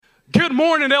Good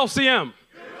morning, LCM.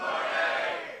 Good morning.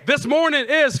 This morning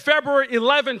is February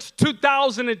 11th,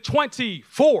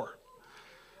 2024.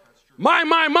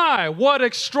 My, what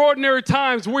extraordinary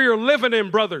times we are living in,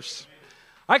 brothers.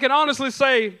 I can honestly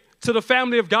say to the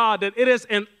family of God that it is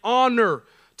an honor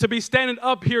to be standing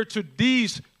up here to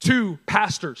these two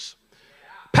pastors,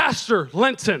 Pastor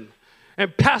Linton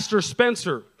and Pastor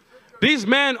Spencer. These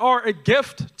men are a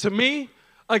gift to me,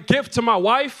 a gift to my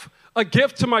wife, a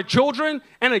gift to my children,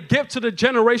 and a gift to the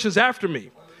generations after me.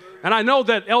 And I know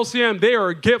that LCM, they are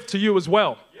a gift to you as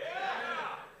well.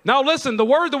 Now listen, the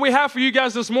word that we have for you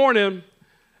guys this morning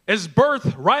is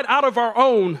birthed right out of our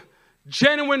own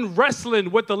genuine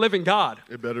wrestling with the living God.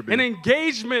 It better be. An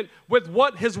engagement with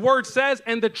what his word says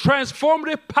and the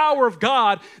transformative power of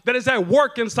God that is at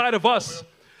work inside of us.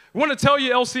 I want to tell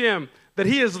you, LCM, that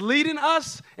he is leading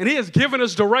us and he has given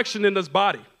us direction in this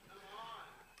body.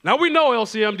 Now we know,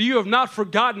 LCM, that you have not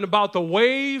forgotten about the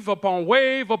wave upon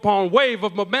wave upon wave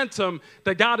of momentum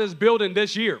that God is building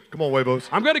this year. Come on, Wavos.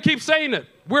 I'm going to keep saying it.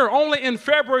 We're only in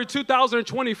February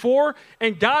 2024,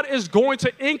 and God is going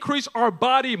to increase our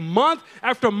body month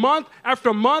after month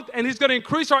after month, and he's going to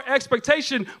increase our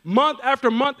expectation month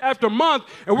after month after month,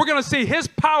 and we're going to see his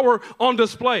power on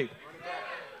display.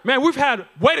 Man, we've had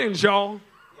weddings, y'all.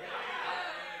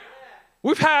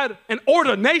 We've had an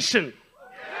ordination.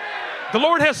 The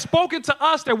Lord has spoken to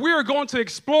us that we are going to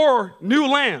explore new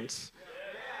lands,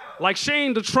 like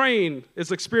Shane the Train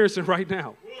is experiencing right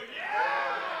now.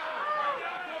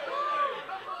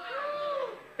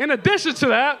 In addition to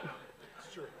that,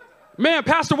 man,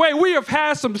 Pastor Wade, we have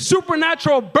had some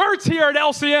supernatural births here at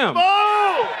LCM.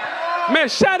 Man,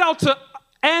 shout out to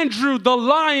Andrew the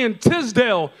Lion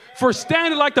Tisdale for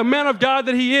standing like the man of God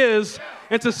that he is,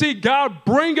 and to see God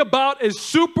bring about a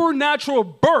supernatural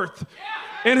birth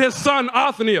in his son,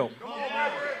 Othniel.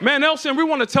 Man, LCM, we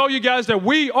want to tell you guys that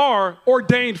we are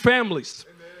ordained families.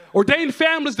 Ordained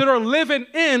families that are living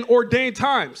in ordained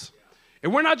times.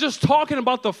 And we're not just talking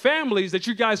about the families that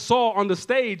you guys saw on the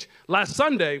stage last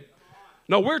Sunday.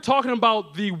 No, we're talking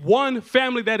about the one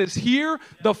family that is here,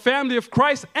 the family of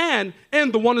Christ, and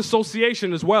in the One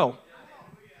Association as well.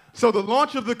 So the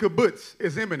launch of the kibbutz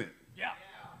is imminent.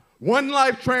 One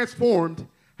life transformed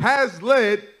has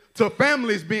led to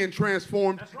families being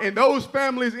transformed, right. And those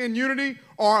families in unity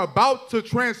are about to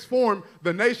transform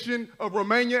the nation of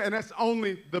Romania, and that's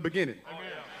only the beginning. Oh,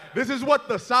 yeah. This is what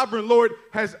the sovereign Lord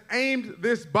has aimed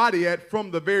this body at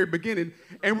from the very beginning,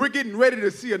 and we're getting ready to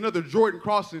see another Jordan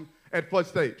crossing at Flood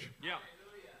Stage. Yeah.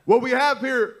 What we have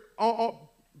here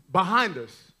behind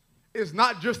us is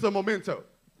not just a memento.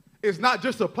 It's not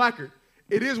just a placard.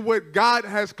 It is what God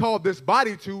has called this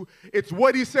body to. It's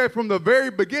what he said from the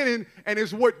very beginning, and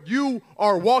it's what you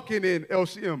are walking in,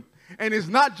 LCM. And it's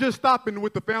not just stopping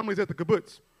with the families at the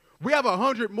kibbutz. We have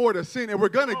 100 more to send, and we're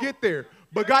going to get there.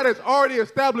 But God has already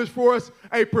established for us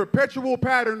a perpetual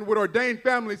pattern with ordained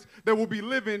families that will be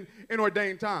living in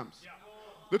ordained times.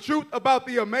 The truth about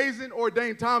the amazing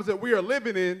ordained times that we are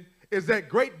living in is that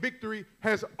great victory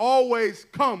has always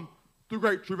come through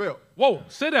great travail. Whoa,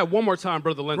 say that one more time,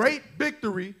 Brother Linton. Great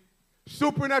victory,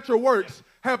 supernatural works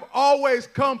have always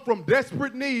come from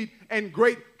desperate need and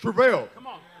great travail. Come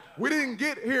on. We didn't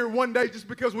get here one day just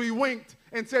because we winked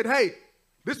and said, hey,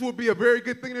 this would be a very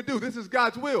good thing to do. This is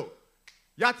God's will.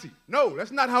 Yahtzee. No,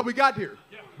 that's not how we got here.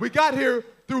 Yeah. We got here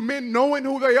through men knowing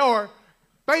who they are,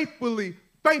 faithfully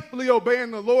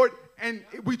obeying the Lord, and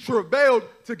we travailed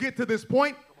to get to this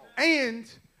point,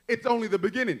 and it's only the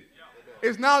beginning.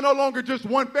 It's now no longer just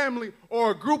one family or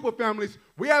a group of families.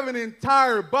 We have an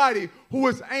entire body who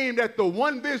is aimed at the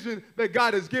one vision that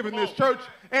God has given this church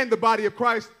and the body of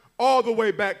Christ all the way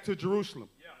back to Jerusalem.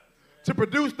 To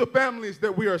produce the families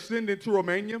that we are sending to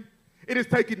Romania, it has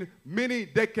taken many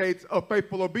decades of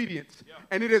faithful obedience.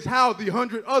 And it is how the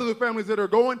 100 other families that are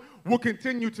going will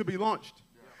continue to be launched.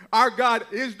 Our God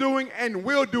is doing and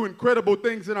will do incredible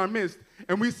things in our midst.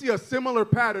 And we see a similar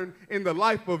pattern in the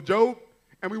life of Job.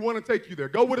 And we want to take you there.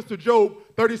 Go with us to Job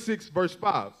 36, verse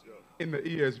 5 in the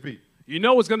ESV. You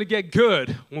know it's going to get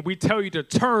good when we tell you to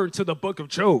turn to the book of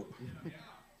Job.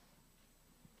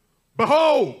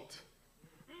 Behold,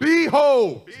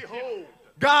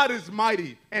 God is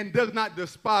mighty and does not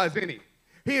despise any.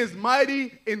 He is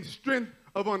mighty in strength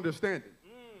of understanding.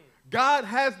 God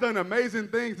has done amazing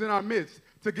things in our midst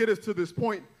to get us to this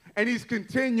point, and he's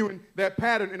continuing that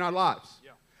pattern in our lives.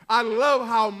 I love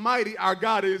how mighty our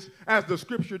God is, as the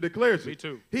scripture declares it. Me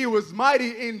too. He was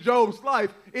mighty in Job's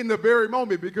life in the very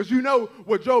moment, because you know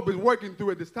what Job is working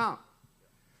through at this time.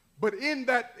 But in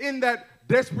that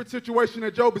desperate situation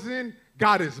that Job is in,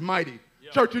 God is mighty.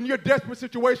 Church, in your desperate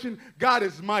situation, God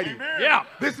is mighty. Yeah.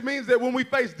 This means that when we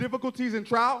face difficulties and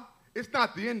trial, it's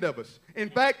not the end of us. In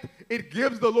fact, it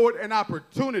gives the Lord an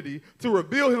opportunity to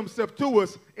reveal himself to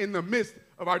us in the midst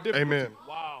of our difficulties. Amen.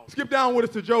 Wow. Skip down with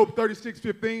us to Job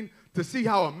 36:15 to see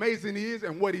how amazing he is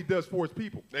and what he does for his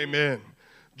people. Amen.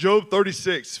 Job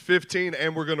 36:15,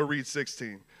 and we're going to read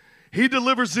 16. He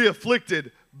delivers the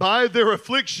afflicted by their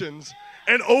afflictions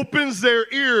and opens their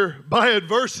ear by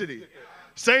adversity.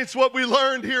 Saints, what we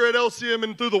learned here at LCM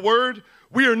and through the Word,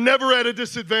 we are never at a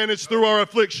disadvantage through our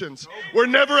afflictions. We're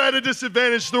never at a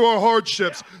disadvantage through our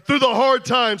hardships, through the hard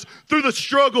times, through the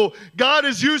struggle. God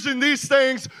is using these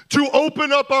things to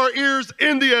open up our ears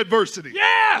in the adversity.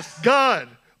 Yes! God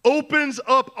opens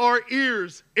up our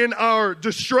ears in our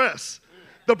distress.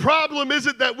 The problem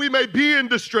isn't that we may be in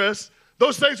distress.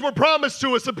 Those things were promised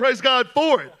to us, and praise God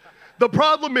for it. The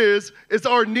problem is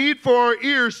our need for our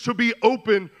ears to be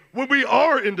open when we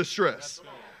are in distress.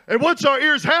 And once our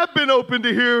ears have been open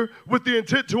to hear with the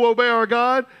intent to obey our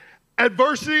God,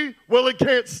 adversity, well, it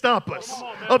can't stop us.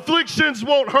 Afflictions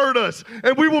won't hurt us,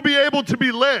 and we will be able to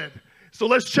be led. So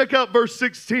let's check out verse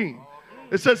 16.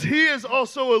 It says, he has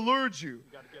also allured you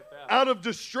out of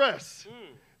distress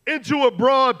into a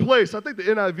broad place. I think the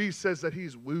NIV says that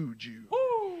he's wooed you.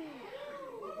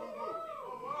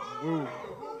 Woo.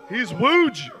 He's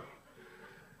wooed you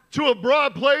to a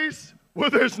broad place where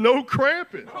there's no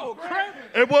cramping.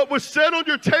 And what was set on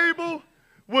your table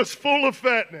was full of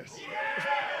fatness.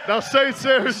 Now, saints,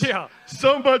 there's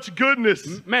so much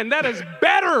goodness. Man, that is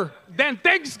better than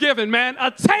Thanksgiving, man. A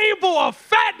table of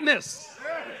fatness.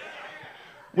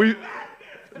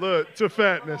 Look, to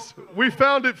fatness. We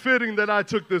found it fitting that I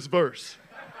took this verse.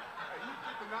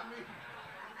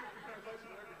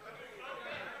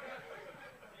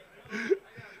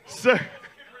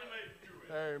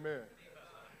 Amen.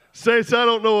 Saints, I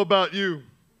don't know about you,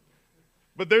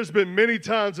 but there's been many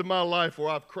times in my life where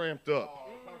I've cramped up.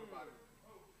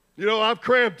 You know, I've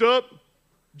cramped up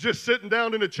just sitting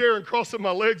down in a chair and crossing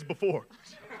my legs before.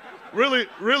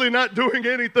 Really not doing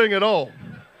anything at all.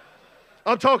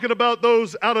 I'm talking about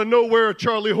those out of nowhere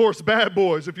Charlie Horse bad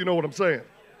boys, if you know what I'm saying.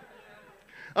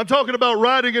 I'm talking about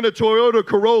riding in a Toyota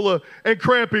Corolla and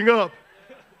cramping up.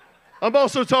 I'm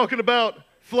also talking about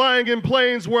flying in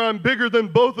planes where I'm bigger than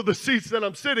both of the seats that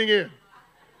I'm sitting in.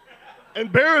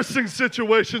 Embarrassing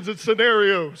situations and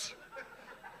scenarios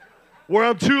where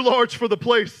I'm too large for the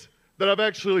place that I've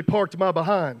actually parked my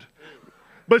behind.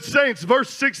 But saints,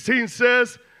 verse 16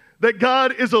 says that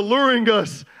God is alluring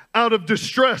us out of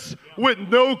distress with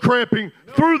no cramping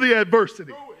through the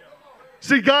adversity.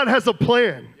 See, God has a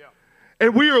plan.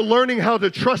 And we are learning how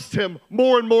to trust him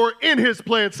more and more in his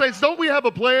plan. Saints, don't we have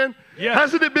a plan? Yes.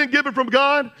 Hasn't it been given from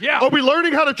God? Yeah. Are we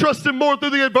learning how to trust him more through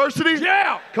the adversity?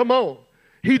 Yeah. Come on.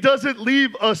 He doesn't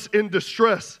leave us in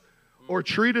distress or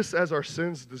treat us as our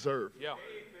sins deserve. Yeah.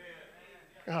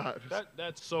 God.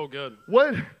 That's so good.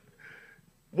 What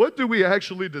do we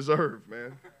actually deserve,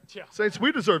 man? Yeah. Saints,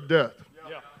 we deserve death.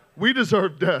 Yeah. We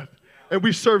deserve death. And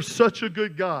we serve such a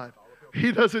good God.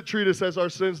 He doesn't treat us as our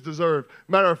sins deserve.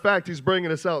 Matter of fact, he's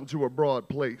bringing us out into a broad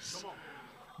place.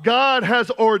 God has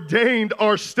ordained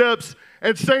our steps,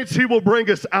 and saints, he will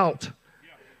bring us out.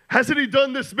 Hasn't he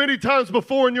done this many times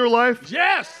before in your life?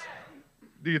 Yes.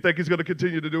 Do you think he's going to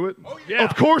continue to do it? Oh, yeah.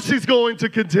 Of course he's going to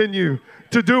continue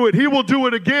to do it. He will do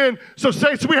it again. So,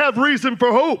 saints, we have reason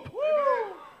for hope.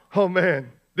 Woo! Oh,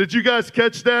 man. Did you guys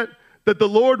catch that? That the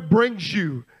Lord brings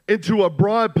you into a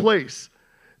broad place,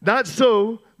 not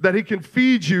so that he can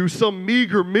feed you some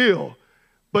meager meal,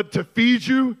 but to feed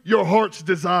you your heart's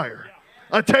desire.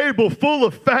 A table full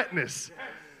of fatness.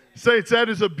 Saints, that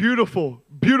is a beautiful,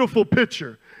 beautiful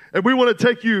picture. And we want to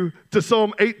take you to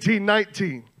Psalm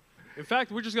 18:19. In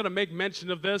fact, we're just going to make mention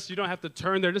of this. You don't have to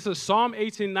turn there. This is Psalm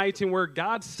 18:19, where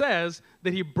God says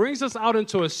that he brings us out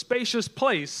into a spacious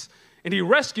place, and he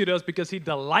rescued us because he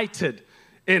delighted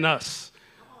in us.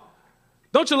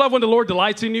 Don't you love when the Lord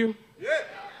delights in you? Yeah.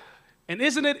 And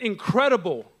isn't it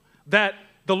incredible that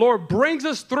the Lord brings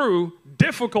us through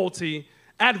difficulty,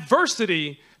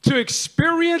 adversity, to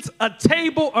experience a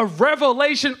table of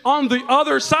revelation on the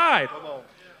other side?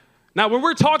 Now, when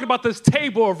we're talking about this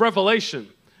table of revelation,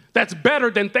 that's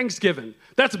better than Thanksgiving.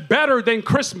 That's better than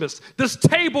Christmas. This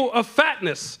table of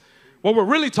fatness, what we're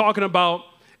really talking about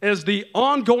is the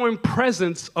ongoing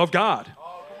presence of God.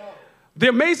 The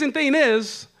amazing thing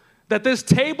is that this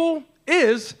table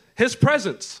is his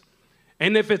presence.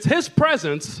 And if it's his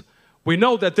presence, we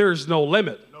know that there's no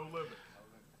limit. No limit.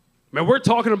 Man, we're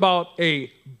talking about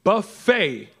a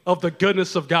buffet of the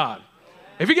goodness of God.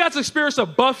 Have you guys experienced a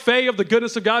buffet of the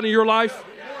goodness of God in your life?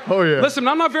 Oh, yeah. Listen,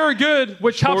 I'm not very good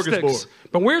with chopsticks,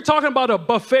 but when we're talking about a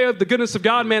buffet of the goodness of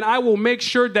God, man, I will make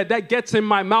sure that gets in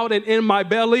my mouth and in my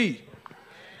belly.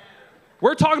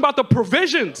 We're talking about the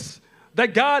provisions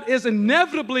that God is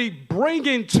inevitably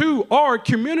bringing to our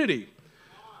community.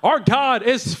 Our God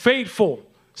is faithful,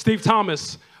 Steve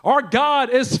Thomas. Our God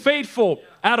is faithful,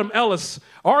 Adam Ellis.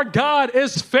 Our God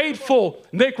is faithful,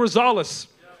 Nick Rosales.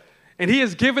 And he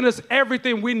has given us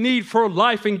everything we need for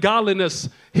life and godliness.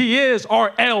 He is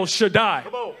our El Shaddai.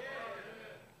 Come on.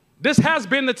 This has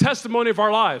been the testimony of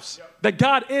our lives, that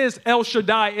God is El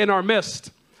Shaddai in our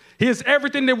midst. He is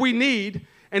everything that we need,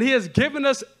 and he has given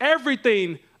us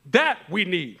everything that we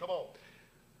need. Come on.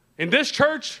 In this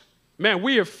church, man,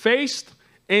 we have faced,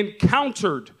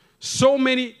 encountered so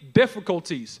many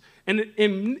difficulties,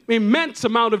 an immense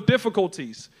amount of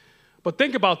difficulties. But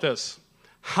think about this.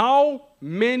 How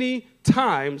many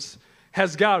times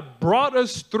has God brought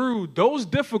us through those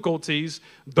difficulties,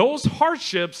 those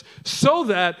hardships, so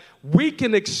that we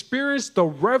can experience the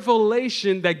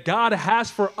revelation that God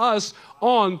has for us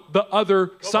on the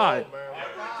other side?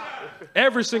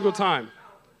 Every single time.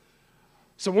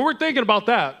 So when we're thinking about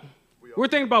that, we're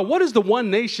thinking about what is the one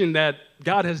nation that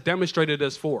God has demonstrated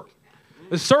us for?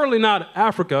 It's certainly not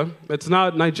Africa. It's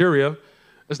not Nigeria.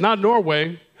 It's not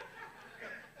Norway.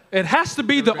 It has to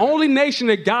be the only nation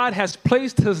that God has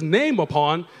placed his name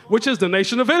upon, which is the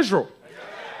nation of Israel.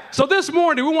 So this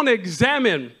morning, we want to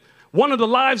examine one of the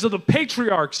lives of the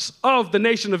patriarchs of the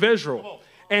nation of Israel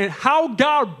and how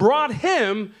God brought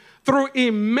him through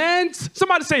immense,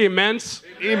 somebody say immense.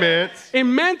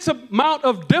 Immense amount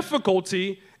of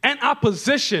difficulty and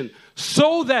opposition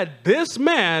so that this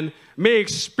man may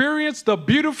experience the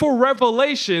beautiful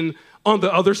revelation on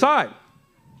the other side.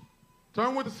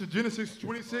 Turn with us to Genesis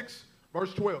 26,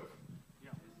 verse 12.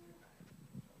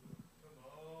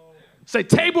 Say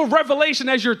table of revelation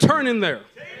as you're turning there.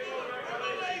 Table of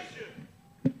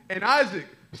revelation. And Isaac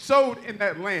sowed in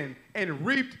that land and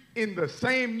reaped in the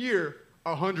same year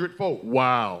 100-fold.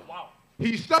 Wow.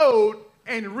 He sowed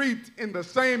and reaped in the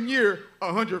same year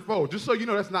 100-fold. Just so you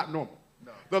know, that's not normal.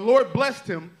 No. The Lord blessed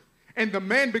him, and the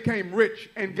man became rich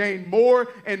and gained more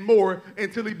and more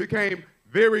until he became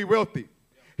very wealthy.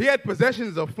 He had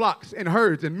possessions of flocks and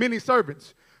herds and many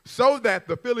servants, so that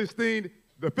the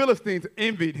Philistines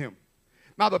envied him.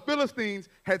 Now the Philistines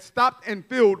had stopped and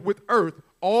filled with earth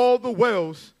all the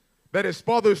wells that his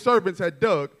father's servants had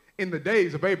dug in the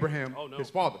days of Abraham,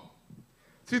 his father.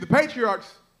 See, the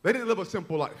patriarchs, they didn't live a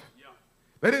simple life. Yeah.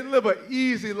 They didn't live an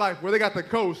easy life where they got to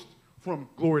coast from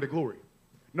glory to glory.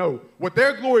 No, what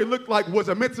their glory looked like was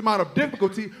an immense amount of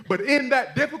difficulty, but in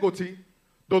that difficulty,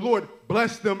 the Lord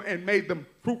blessed them and made them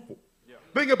fruitful. Yeah.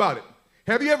 Think about it.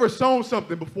 Have you ever sown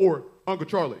something before, Uncle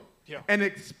Charlie, and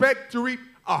expect to reap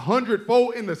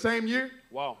 100-fold in the same year?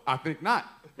 Wow. I think not.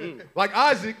 Like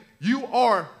Isaac, you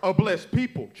are a blessed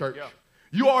people, church. Yeah.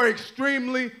 You are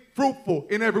extremely fruitful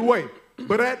in every way.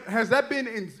 But has that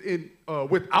been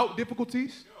without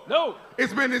difficulties? No.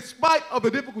 It's been in spite of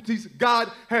the difficulties, God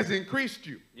has increased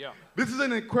you. Yeah. This is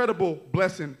an incredible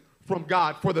blessing from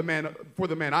God for the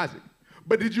man Isaac.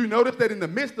 But did you notice that in the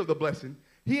midst of the blessing,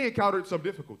 he encountered some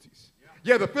difficulties?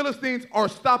 Yeah, the Philistines are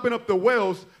stopping up the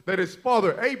wells that his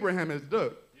father Abraham has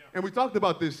dug. Yeah. And we talked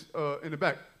about this in the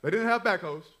back. They didn't have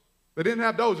backhoes. They didn't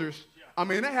have dozers. Yeah. I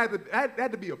mean, it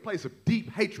had to be a place of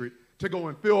deep hatred to go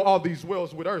and fill all these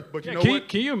wells with earth. But you know what?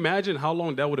 Can you imagine how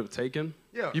long that would have taken?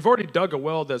 Yeah. You've already dug a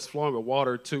well that's flowing with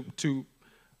water. To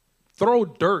throw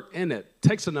dirt in it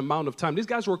takes an amount of time. These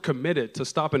guys were committed to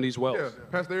stopping these wells. Yeah,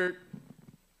 Pastor Eric,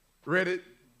 Reddit,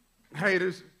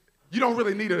 haters, you don't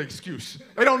really need an excuse.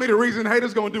 They don't need a reason.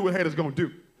 Haters going to do what haters going to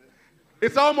do.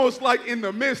 It's almost like in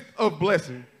the midst of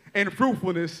blessing and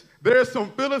fruitfulness, there's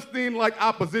some Philistine-like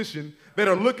opposition that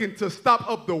are looking to stop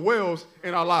up the wells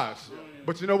in our lives.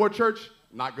 But you know what, church?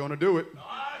 Not going to do it.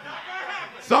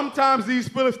 Sometimes these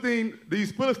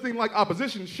Philistine-like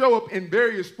oppositions show up in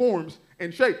various forms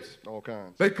and shapes. All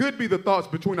kinds. They could be the thoughts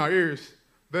between our ears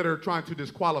that are trying to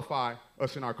disqualify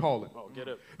us in our calling. Oh, get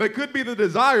it. They could be the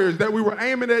desires that we were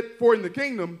aiming at for in the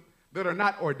kingdom that are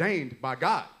not ordained by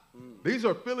God. These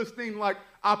are Philistine-like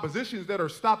oppositions that are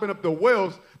stopping up the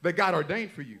wells that God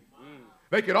ordained for you.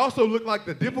 They could also look like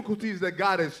the difficulties that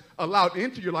God has allowed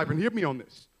into your life, and hear me on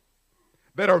this,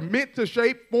 that are meant to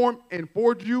shape, form, and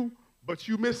forge you, but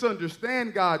you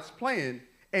misunderstand God's plan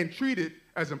and treat it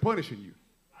as in punishing you.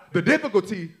 The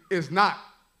difficulty is not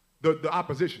the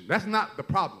opposition. That's not the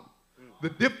problem.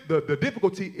 The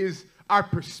difficulty is our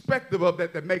perspective of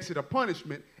that makes it a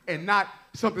punishment and not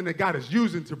something that God is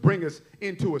using to bring us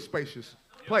into a spacious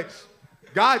place.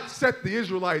 God set the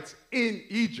Israelites in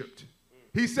Egypt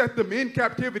He set them in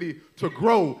captivity to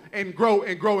grow and grow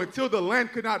and grow until the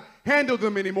land could not handle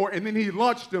them anymore, and then he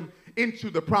launched them into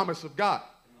the promise of God.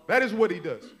 That is what he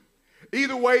does.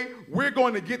 Either way, we're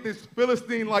going to get this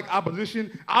Philistine-like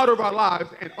opposition out of our lives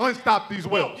and unstop these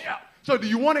wells. Yeah. So do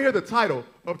you want to hear the title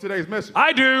of today's message?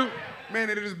 I do. Man,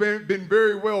 it has been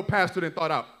very well pastored and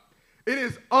thought out. It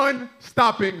is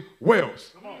Unstopping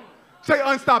Wells. Say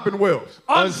Unstopping Wells.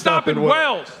 Unstopping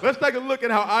Wells. Let's take a look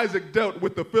at how Isaac dealt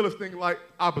with the Philistine-like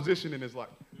opposition in his life.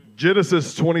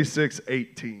 Genesis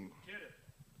 26:18.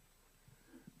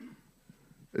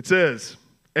 It says,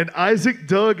 "And Isaac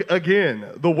dug again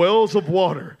the wells of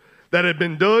water that had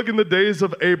been dug in the days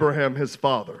of Abraham his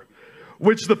father,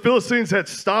 which the Philistines had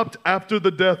stopped after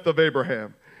the death of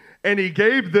Abraham. And he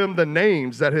gave them the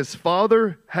names that his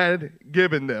father had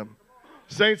given them."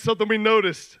 Saints, something we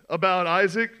noticed about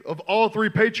Isaac, of all three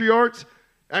patriarchs,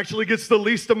 actually gets the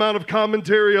least amount of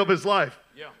commentary of his life.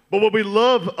 Yeah. But what we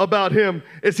love about him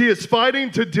is he is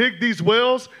fighting to dig these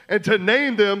wells and to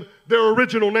name them their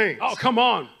original names. Oh, come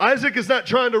on. Isaac is not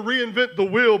trying to reinvent the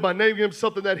wheel by naming him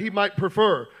something that he might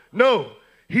prefer. No,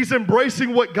 he's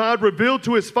embracing what God revealed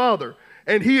to his father,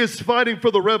 and he is fighting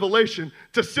for the revelation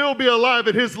to still be alive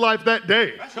in his life that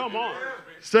day. Come on.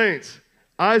 Saints,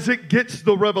 Isaac gets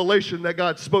the revelation that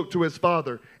God spoke to his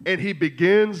father, and he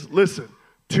begins, listen,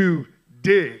 to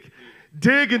dig.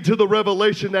 Dig into the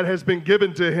revelation that has been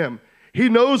given to him. He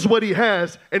knows what he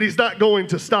has, and he's not going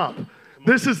to stop.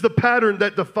 This is the pattern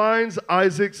that defines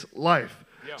Isaac's life.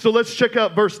 So let's check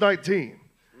out verse 19.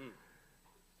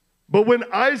 "But when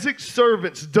Isaac's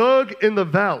servants dug in the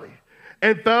valley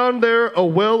and found there a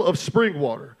well of spring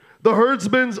water, the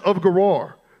herdsmen of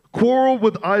Gerar quarreled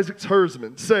with Isaac's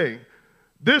herdsmen, saying,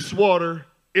 'This water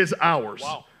is ours.'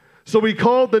 Wow. So he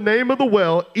called the name of the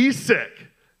well Esek,"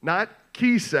 not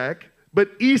Kisak, but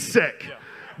Esek,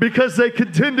 because they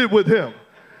contended with him.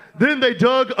 "Then they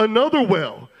dug another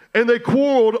well, and they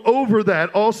quarreled over that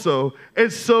also,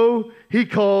 and so he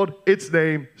called its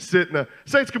name Sitnah."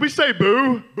 Saints, can we say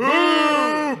boo?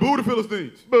 Boo! Boo the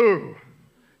Philistines. Boo.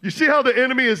 You see how the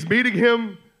enemy is meeting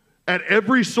him at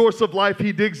every source of life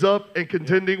he digs up and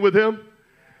contending with him?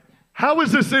 How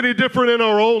is this any different in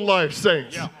our own life,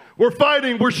 saints? Yeah. We're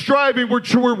fighting, we're striving,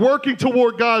 we're working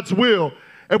toward God's will,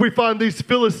 and we find these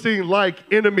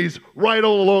Philistine-like enemies right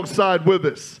on alongside with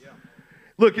us. Yeah.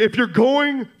 Look, if you're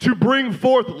going to bring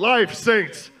forth life,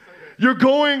 saints, you're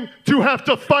going to have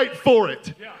to fight for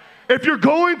it. Yeah. If you're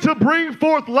going to bring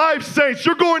forth life, saints,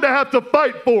 you're going to have to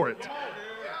fight for it.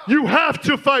 You have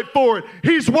to fight for it.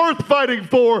 He's worth fighting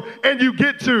for, and you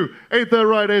get to. Ain't that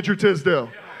right, Andrew Tisdale?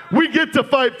 We get to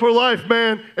fight for life,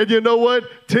 man. And you know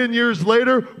what? 10 years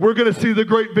later, we're going to see the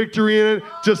great victory in it,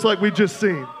 just like we just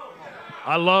seen.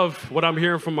 I love what I'm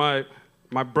hearing from my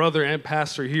brother and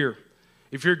pastor here.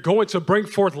 If you're going to bring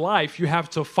forth life, you have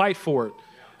to fight for it.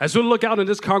 As we look out in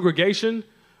this congregation,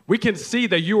 we can see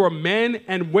that you are men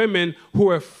and women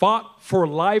who have fought for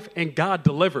life, and God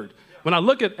delivered. When I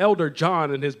look at Elder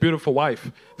John and his beautiful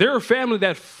wife, they're a family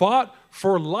that fought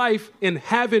for life in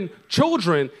having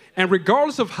children, and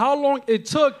regardless of how long it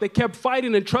took, they kept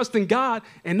fighting and trusting God,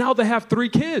 and now they have 3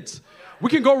 kids. We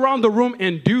can go around the room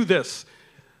and do this.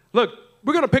 Look,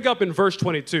 we're going to pick up in verse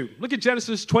 22. Look at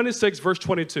Genesis 26, verse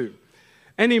 22.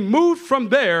 "And he moved from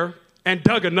there and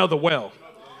dug another well,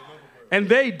 and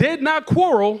they did not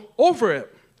quarrel over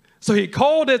it. So he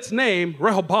called its name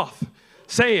Rehoboth,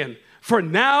 saying, 'For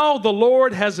now the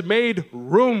Lord has made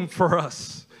room for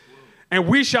us, and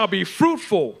we shall be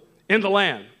fruitful in the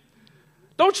land.'"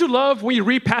 Don't you love when you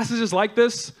read passages like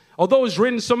this? Although it was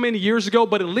written so many years ago,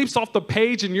 but it leaps off the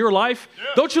page in your life. Yeah.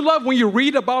 Don't you love when you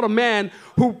read about a man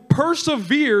who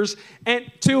perseveres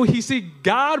until he sees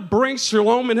God bring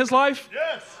shalom in his life?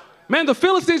 Yes. Man, the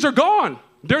Philistines are gone.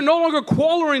 They're no longer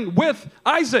quarreling with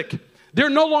Isaac.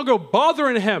 They're no longer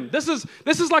bothering him. This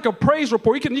is like a praise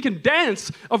report. You can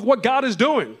dance of what God is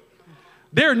doing.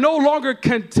 They're no longer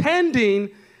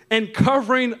contending and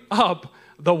covering up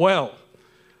the well.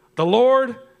 The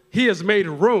Lord, he has made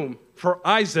room for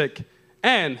Isaac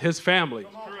and his family.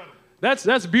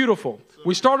 That's beautiful.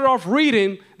 We started off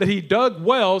reading that he dug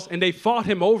wells and they fought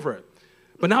him over it.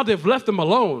 But now they've left him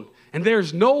alone, and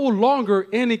there's no longer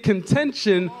any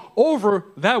contention over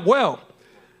that well.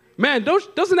 Man,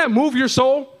 doesn't that move your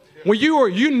soul? When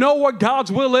you know what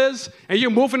God's will is, and you're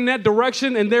moving in that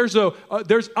direction, and there's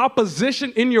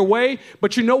opposition in your way,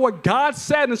 but you know what God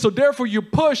said, and so therefore you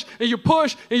push and you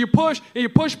push and you push and you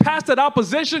push past that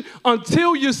opposition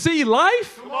until you see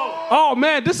life. Oh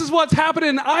man, this is what's happening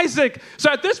in Isaac. So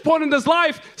at this point in his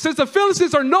life, since the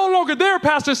Philistines are no longer there,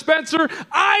 Pastor Spencer,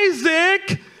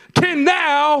 Isaac can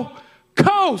now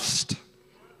coast.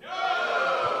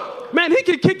 Man, he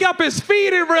can kick up his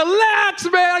feet and relax,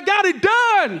 man. I got it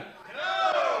done.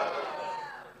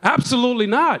 Absolutely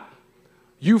not.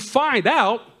 You find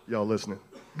out Y'all listening?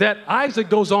 that Isaac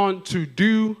goes on to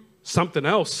do something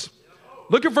else.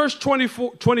 Look at verse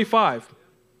 25.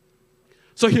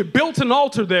 So he built an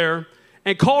altar there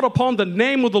and called upon the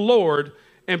name of the Lord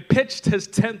and pitched his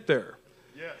tent there.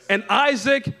 Yes. And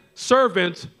Isaac's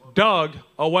servant dug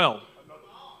a well.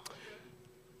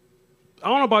 I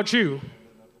don't know about you.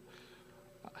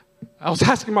 I was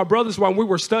asking my brothers while we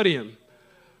were studying,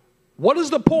 what is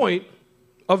the point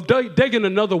of digging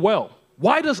another well?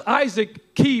 Why does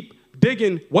Isaac keep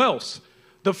digging wells?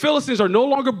 The Philistines are no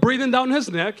longer breathing down his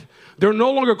neck. They're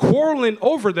no longer quarreling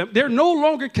over them. They're no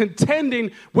longer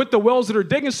contending with the wells that are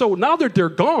digging. So now that they're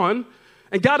gone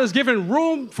and God has given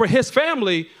room for his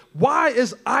family, why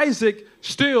is Isaac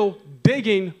still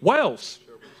digging wells?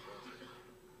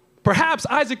 Perhaps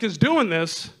Isaac is doing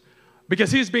this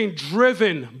because he's being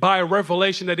driven by a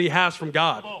revelation that he has from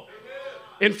God.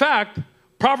 In fact,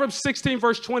 Proverbs 16,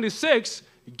 verse 26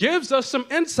 gives us some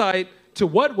insight to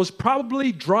what was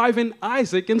probably driving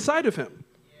Isaac inside of him.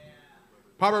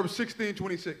 Proverbs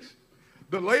 16:26.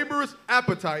 The laborer's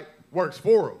appetite works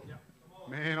for him.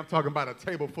 Man, I'm talking about a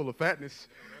table full of fatness.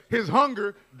 His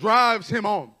hunger drives him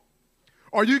on.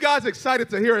 Are you guys excited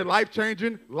to hear a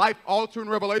life-changing, life-altering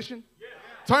revelation?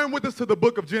 Turn with us to the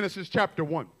book of Genesis chapter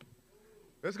 1.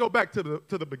 Let's go back to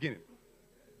the beginning.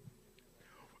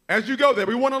 As you go there,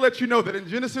 we want to let you know that in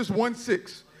Genesis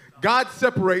 1:6, God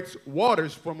separates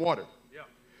waters from water.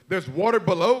 There's water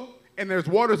below and there's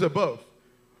waters above.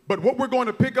 But what we're going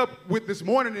to pick up with this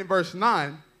morning in verse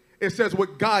 9, it says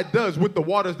what God does with the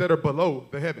waters that are below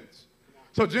the heavens.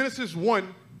 So Genesis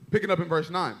 1, picking up in verse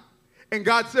 9. And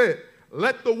God said,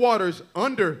 let the waters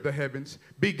under the heavens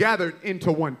be gathered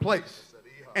into one place,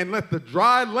 and let the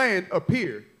dry land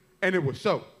appear. And it was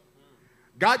so.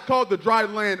 God called the dry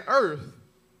land earth,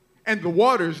 and the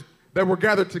waters that were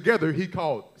gathered together he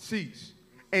called seas.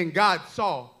 And God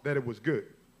saw that it was good.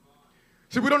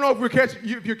 See, we don't know if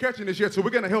you're catching this yet, so we're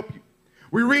going to help you.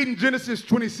 We read in Genesis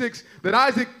 26 that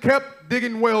Isaac kept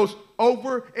digging wells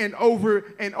over and over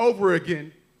and over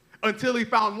again until he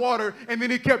found water, and then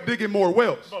he kept digging more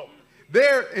wells.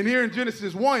 There and here in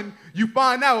Genesis 1, you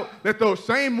find out that those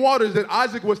same waters that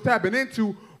Isaac was tapping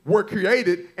into were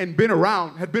created and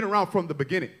had been around from the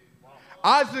beginning.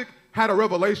 Isaac had a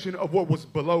revelation of what was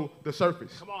below the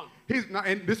surface. Come on. He's not,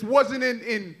 and this wasn't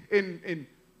in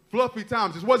fluffy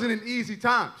times. This wasn't in easy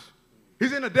times.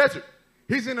 He's in a desert.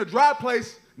 He's in a dry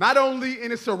place, not only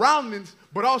in his surroundings,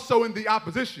 but also in the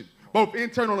opposition, both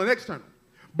internal and external.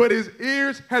 But his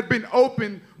ears had been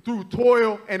opened through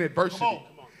toil and adversity. Come on.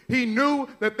 He knew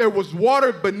that there was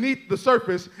water beneath the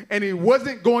surface, and he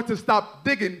wasn't going to stop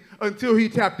digging until he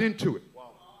tapped into it.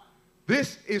 Wow.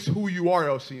 This is who you are,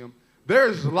 LCM. There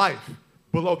is life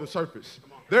below the surface.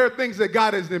 There are things that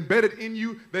God has embedded in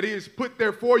you, that he has put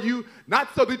there for you, not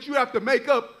so that you have to make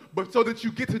up, but so that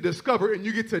you get to discover and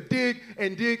you get to dig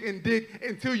and dig and dig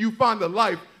until you find the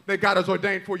life that God has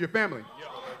ordained for your family.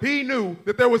 He knew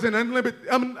that there was an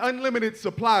unlimited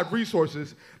supply of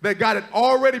resources that God had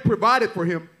already provided for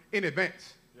him in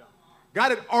advance.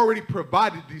 God had already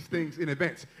provided these things in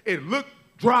advance. It looked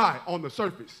dry on the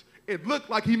surface. It looked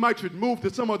like he might should move to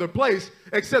some other place,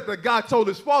 except that God told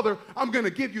his father, I'm going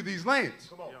to give you these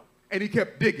lands. And he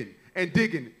kept digging and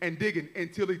digging and digging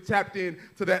until he tapped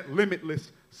into that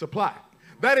limitless supply.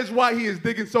 That is why he is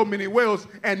digging so many wells,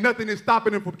 and nothing is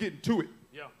stopping him from getting to it.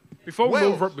 Yeah. Before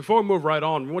we move right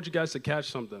on, we want you guys to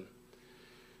catch something.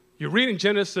 You read in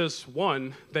Genesis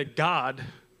 1 that God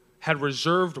had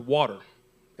reserved water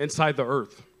inside the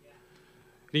earth.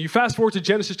 Now you fast forward to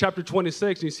Genesis chapter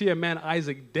 26, and you see a man,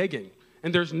 Isaac, digging.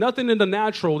 And there's nothing in the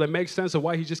natural that makes sense of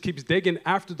why he just keeps digging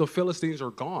after the Philistines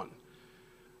are gone.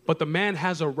 But the man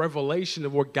has a revelation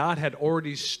of what God had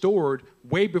already stored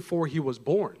way before he was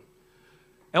born.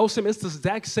 Elsim, it's the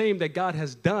exact same that God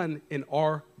has done in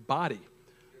our body.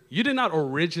 You did not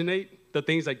originate the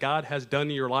things that God has done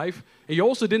in your life, and you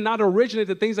also did not originate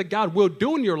the things that God will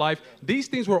do in your life. These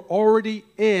things were already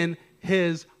in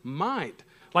his mind.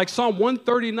 Like Psalm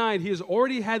 139, he has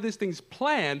already had these things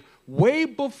planned way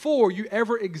before you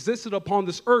ever existed upon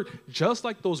this earth, just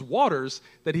like those waters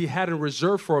that he had in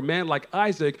reserve for a man like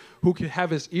Isaac, who could have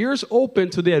his ears open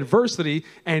to the adversity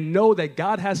and know that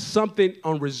God has something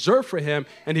on reserve for him,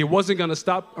 and he wasn't going to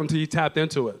stop until he tapped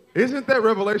into it. Isn't that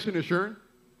revelation assuring?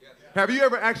 Yes. Have you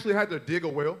ever actually had to dig a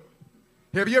well?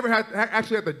 Have you ever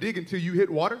actually had to dig until you hit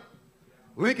water?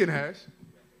 Lincoln has.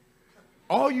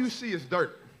 All you see is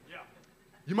dirt.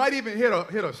 You might even hit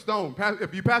a stone.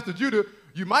 If you Pastor Judah,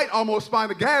 you might almost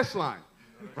find a gas line,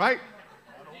 right?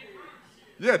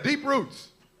 Yeah, deep roots.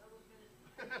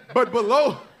 But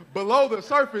below the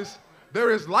surface, there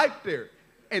is life there.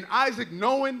 And Isaac,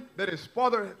 knowing that his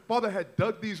father had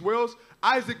dug these wells,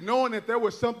 Isaac knowing that there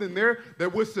was something there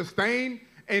that would sustain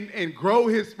and grow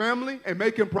his family and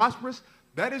make him prosperous,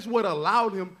 that is what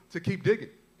allowed him to keep digging.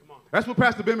 That's what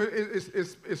Pastor Ben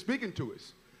is speaking to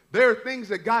us. There are things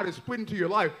that God has put into your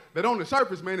life that on the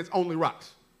surface, man, it's only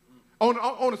rocks. On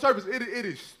the surface, it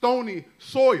is stony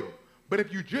soil. But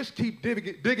if you just keep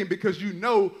digging because you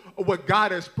know what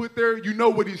God has put there, you know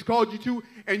what he's called you to,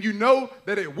 and you know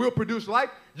that it will produce life,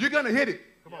 you're going to hit it.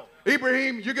 Come on.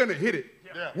 Ibrahim, you're going to hit it.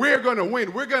 Yeah. We're going to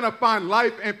win. We're going to find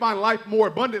life and find life more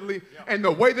abundantly. Yeah. And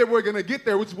the way that we're going to get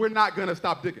there is we're not going to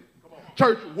stop digging.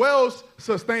 Church, wells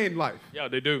sustain life. Yeah,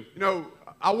 they do. You know,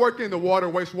 I work in the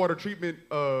wastewater treatment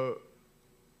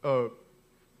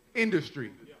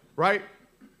industry, right?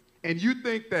 And you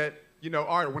think that, you know,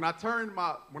 all right, when I turn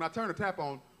the tap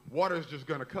on, water is just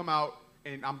going to come out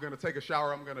and I'm going to take a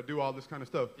shower, I'm going to do all this kind of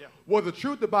stuff. Yeah. Well, the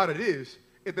truth about it is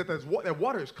that that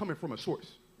water is coming from a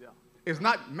source. Yeah. It's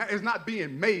not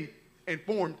being made and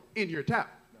formed in your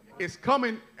tap. No. It's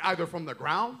coming either from the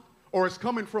ground or it's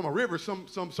coming from a river, some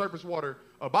surface water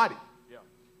body. Yeah.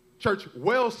 Church,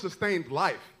 wells sustain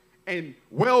life, and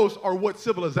wells are what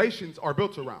civilizations are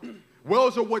built around.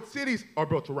 Wells are what cities are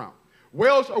built around.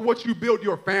 Wells are what you build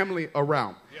your family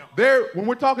around. Yeah. When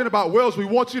we're talking about wells, we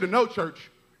want you to know,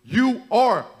 church, you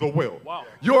are the well. Wow.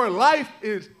 Your life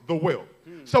is the well.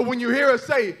 So when you hear us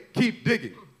say, keep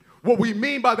digging, what we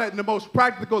mean by that in the most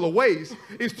practical of ways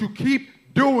is to keep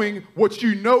doing what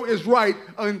you know is right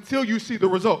until you see the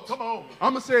results. Come on.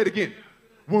 I'm going to say it again.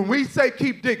 When we say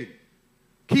keep digging,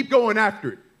 keep going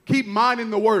after it, keep minding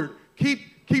the word, keep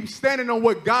standing on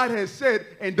what God has said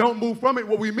and don't move from it.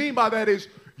 What we mean by that is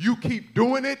you keep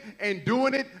doing it and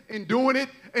doing it and doing it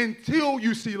until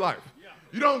you see life. Yeah.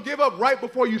 You don't give up right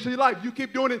before you see life. You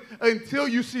keep doing it until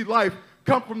you see life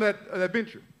come from that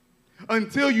venture.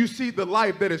 Until you see the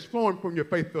life that is flowing from your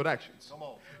faith-filled actions. Come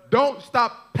on. Don't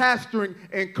stop pastoring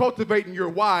and cultivating your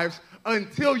wives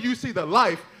until you see the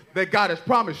life that God has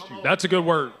promised you. That's a good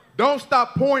word. Don't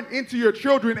stop pouring into your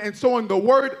children and sowing the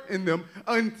word in them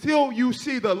until you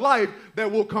see the life that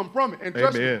will come from it. And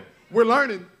trust me, we're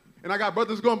learning, and I got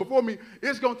brothers going before me,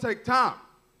 it's going to take time.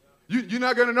 You're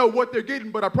not going to know what they're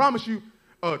getting, but I promise you,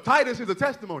 Titus is a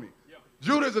testimony. Yeah.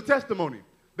 Judah is a testimony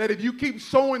that if you keep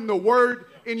sowing the word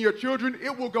in your children,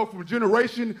 it will go from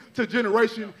generation to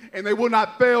generation, and they will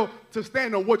not fail to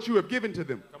stand on what you have given to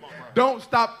them. Don't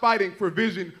stop fighting for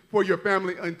vision for your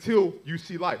family until you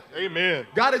see life. Amen.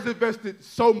 God has invested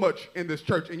so much in this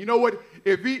church. And you know what?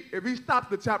 If he stops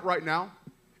the tap right now,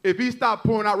 if he stopped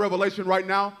pouring out revelation right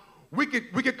now, we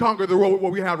could conquer the world with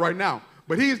what we have right now.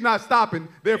 But he's not stopping,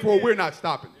 therefore we're not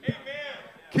stopping. Amen.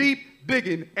 Keep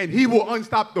digging, and he will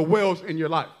unstop the wells in your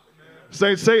life.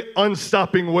 Saints, say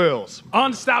unstopping wells.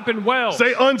 Unstopping wells.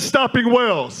 Say unstopping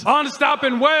wells.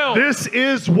 Unstopping wells. This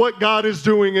is what God is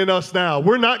doing in us now.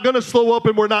 We're not going to slow up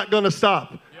and we're not going to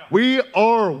stop. Yeah. We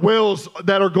are wells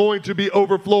that are going to be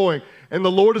overflowing. And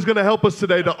the Lord is going to help us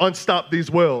today to unstop these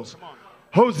wells.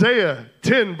 Hosea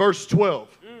 10, verse 12.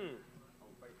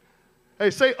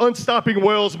 Hey, say unstopping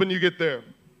wells when you get there.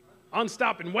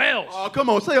 Unstopping wells. Oh, come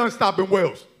on, say unstopping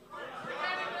wells.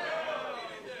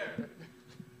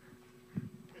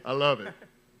 I love it.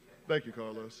 Thank you,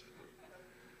 Carlos.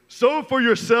 Sow for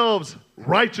yourselves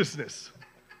righteousness.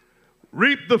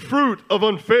 Reap the fruit of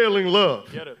unfailing love.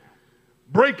 Get it.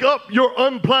 Break up your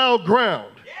unplowed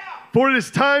ground. Yeah. For it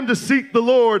is time to seek the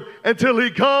Lord until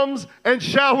he comes and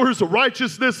showers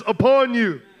righteousness upon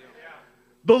you.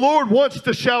 The Lord wants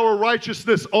to shower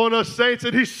righteousness on us, saints,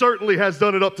 and he certainly has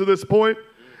done it up to this point.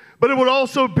 But it would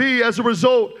also be as a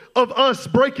result of us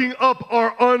breaking up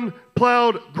our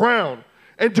unplowed ground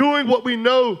and doing what we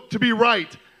know to be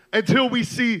right until we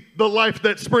see the life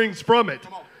that springs from it.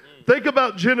 Think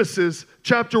about Genesis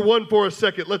chapter 1 for a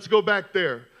second. Let's go back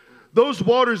there. Those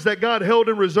waters that God held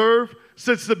in reserve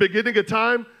since the beginning of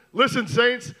time, listen,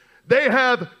 saints, they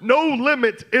have no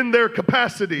limit in their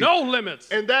capacity. No limits.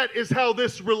 And that is how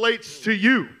this relates to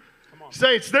you.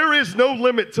 Saints, there is no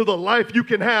limit to the life you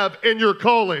can have in your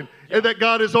calling and that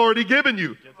God has already given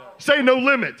you. Say no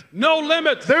limit. No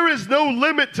limit. There is no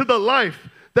limit to the life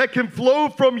that can flow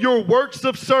from your works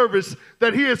of service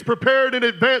that he has prepared in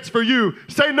advance for you.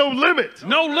 Say no limit.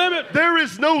 No limit. There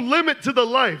is no limit to the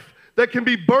life that can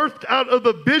be birthed out of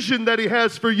the vision that he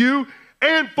has for you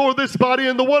and for this body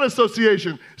and the One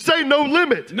Association. Say no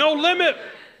limit. No limit.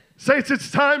 Saints,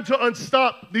 it's time to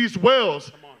unstop these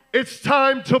wells. It's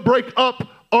time to break up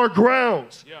our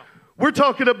grounds. Yeah. We're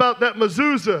talking about that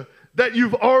mezuzah that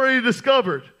you've already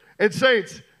discovered. And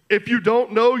saints, if you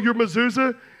don't know your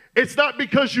mezuzah, it's not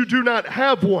because you do not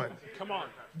have one. Come on.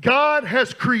 God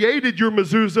has created your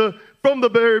mezuzah from the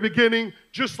very beginning,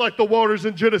 just like the waters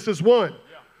in Genesis 1.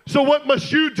 So what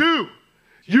must you do?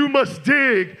 You must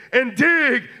dig and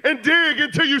dig and dig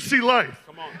until you see life.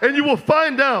 And you will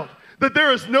find out that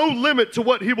there is no limit to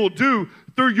what he will do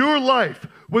through your life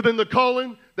within the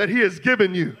calling that he has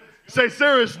given you. Say,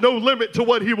 there is no limit to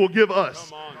what he will give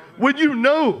us. When you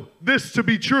know this to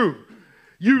be true,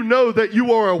 you know that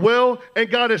you are a well and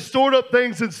God has stored up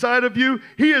things inside of you.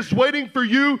 He is waiting for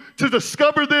you to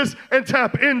discover this and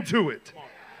tap into it.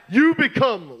 You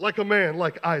become like a man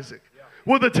like Isaac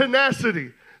with a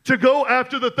tenacity to go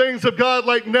after the things of God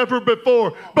like never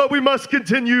before. But we must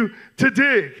continue to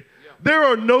dig. There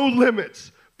are no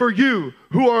limits for you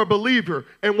who are a believer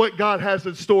and what God has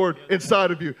in stored inside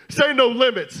of you. Say no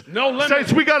limits. No limits.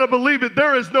 Saints, we got to believe it.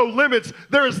 There is no limits.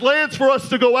 There is lands for us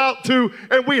to go out to,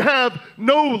 and we have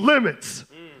no limits.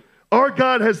 Our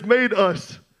God has made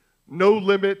us no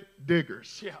limit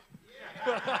diggers.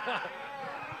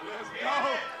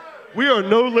 We are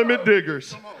no limit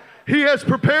diggers. He has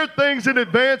prepared things in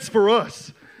advance for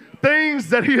us, things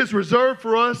that he has reserved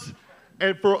for us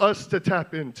and for us to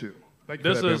tap into.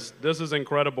 This is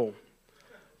incredible.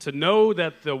 To know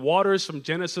that the waters from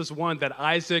Genesis 1 that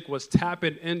Isaac was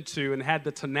tapping into and had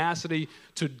the tenacity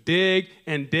to dig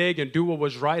and do what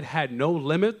was right had no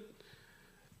limit.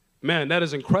 Man, that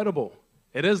is incredible.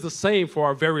 It is the same for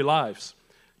our very lives.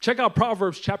 Check out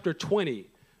Proverbs chapter 20,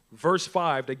 verse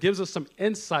 5, that gives us some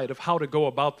insight of how to go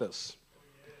about this.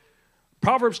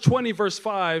 Proverbs 20, verse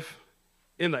 5,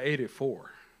 in the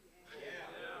 84.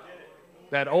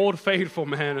 That old faithful,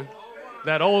 man.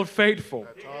 That old faithful.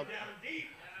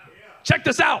 Check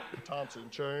this out.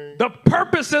 The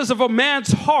purposes of a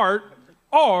man's heart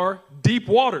are deep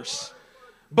waters,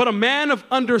 but a man of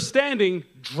understanding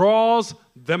draws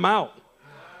them out.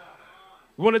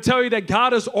 We want to tell you that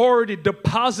God has already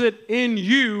deposited in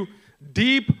you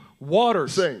deep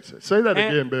waters. Saints, say that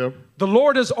again, Bill. The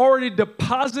Lord has already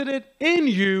deposited in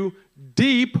you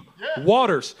deep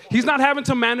waters. He's not having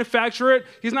to manufacture it.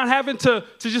 He's not having to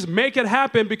just make it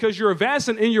happen because you're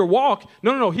advancing in your walk.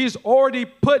 No. He's already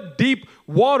put deep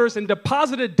waters and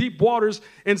deposited deep waters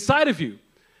inside of you.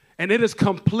 And it is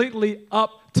completely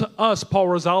up to us, Paul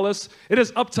Rosales. It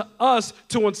is up to us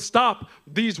to unstop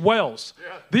these wells.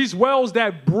 These wells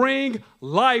that bring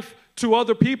life to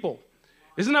other people.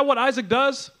 Isn't that what Isaac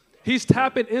does? He's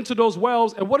tapping into those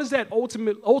wells. And what does that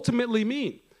ultimately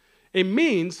mean? It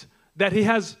means that he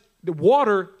has the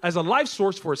water as a life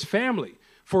source for his family,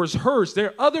 for his herds. There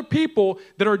are other people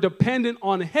that are dependent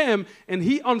on him, and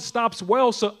he unstops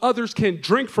wells so others can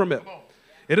drink from it.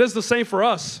 It is the same for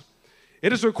us.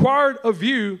 It is required of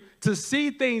you to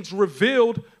see things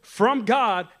revealed from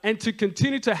God and to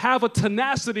continue to have a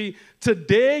tenacity to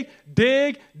dig,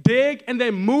 and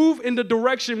then move in the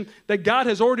direction that God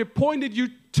has already pointed you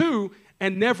to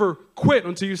and never quit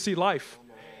until you see life.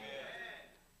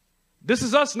 This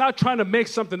is us not trying to make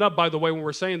something up, by the way, when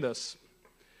we're saying this.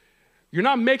 You're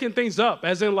not making things up,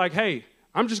 as in like, hey,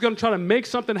 I'm just going to try to make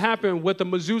something happen with the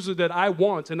mezuzah that I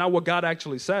want and not what God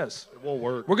actually says. It won't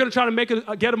work. We're going to try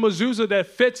to get a mezuzah that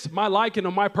fits my liking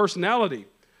and my personality.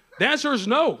 The answer is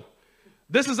no.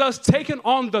 This is us taking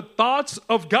on the thoughts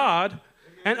of God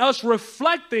and us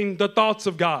reflecting the thoughts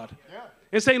of God.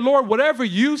 And saying, Lord, whatever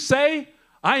you say,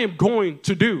 I am going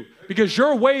to do. Because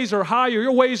your ways are higher,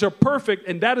 your ways are perfect,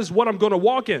 and that is what I'm going to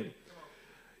walk in.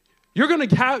 You are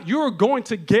going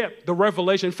to get the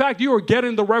revelation. In fact, you are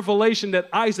getting the revelation that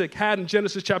Isaac had in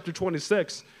Genesis chapter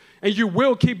 26. And you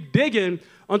will keep digging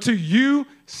until you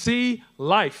see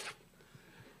life.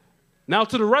 Now,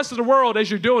 to the rest of the world, as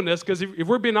you're doing this, because if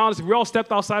we're being honest, if we all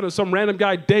stepped outside of some random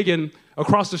guy digging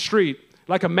across the street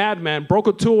like a madman, broke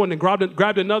a tool and then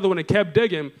grabbed another one and kept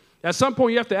digging, at some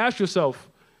point you have to ask yourself,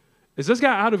 is this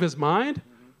guy out of his mind?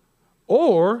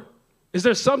 Or is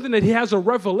there something that he has a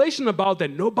revelation about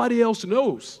that nobody else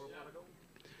knows?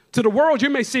 To the world, you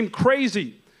may seem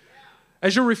crazy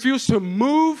as you refuse to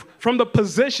move from the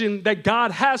position that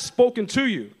God has spoken to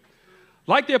you.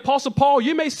 Like the Apostle Paul,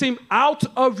 you may seem out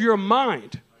of your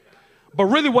mind. But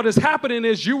really what is happening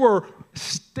is you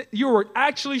were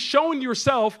actually showing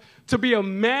yourself to be a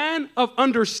man of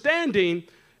understanding,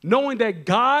 knowing that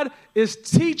God is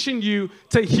teaching you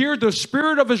to hear the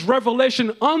spirit of his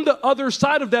revelation on the other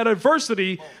side of that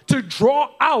adversity to draw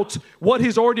out what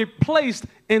he's already placed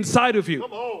inside of you.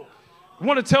 I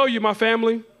want to tell you, my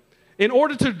family, in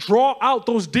order to draw out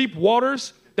those deep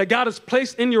waters that God has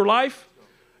placed in your life,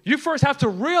 you first have to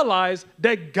realize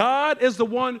that God is the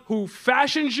one who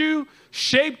fashioned you,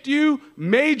 shaped you,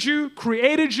 made you,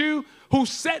 created you, who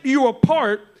set you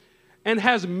apart, and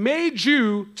has made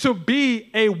you to be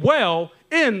a well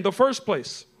in the first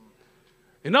place.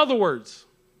 In other words,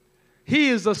 he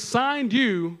has assigned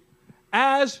you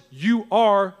as you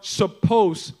are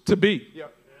supposed to be. Yeah.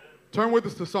 Turn with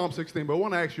us to Psalm 16, but I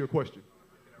want to ask you a question.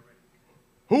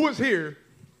 Who was here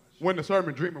when the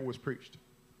sermon Dreamer was preached?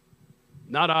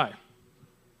 Not I.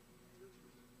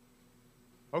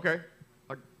 Okay,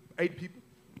 like 8 people.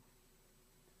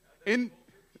 And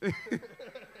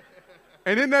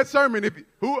in that sermon,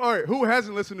 who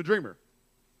hasn't listened to Dreamer?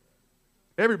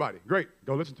 Everybody. Great.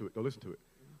 Go listen to it.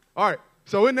 All right.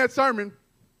 So in that sermon,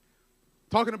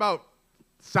 talking about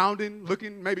sounding,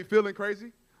 looking, maybe feeling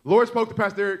crazy, Lord spoke to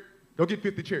Pastor Eric, go get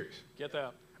 50 chairs. Get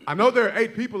that. I know there are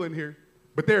 8 people in here,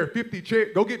 but there are 50 chairs.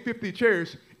 Go get 50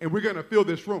 chairs, and we're going to fill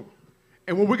this room.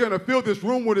 And when we're going to fill this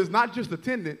room with is not just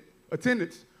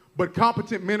attendance, but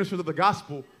competent ministers of the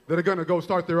gospel that are going to go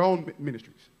start their own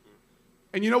ministries.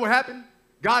 And you know what happened?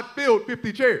 God filled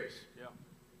 50 chairs. Yeah.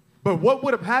 But what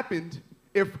would have happened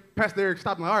if Pastor Eric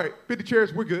stopped and like, all right, 50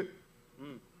 chairs, we're good.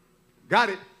 Got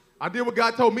it. I did what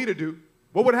God told me to do.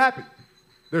 What would happen?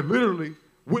 There literally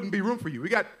wouldn't be room for you. We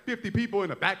got 50 people in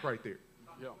the back right there.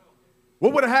 Yeah.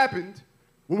 What would have happened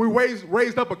when we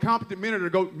raised up a competent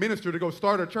minister to go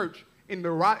start a church in the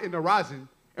rising,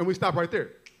 and we stop right there?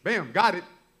 Bam, got it.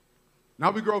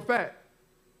 Now we grow fat.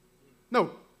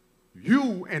 No,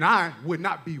 you and I would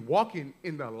not be walking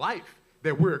in the life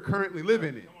that we're currently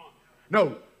living in.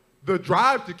 No, the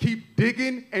drive to keep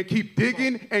digging and keep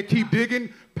digging and keep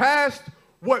digging past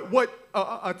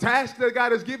a task that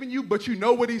God has given you, but you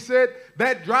know what he said,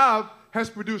 that drive has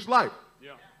produced life.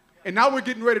 Yeah. And now we're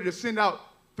getting ready to send out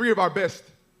 4 of our best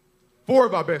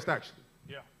actually.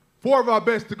 Yeah. 4 of our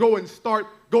best to go and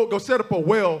go set up a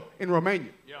well in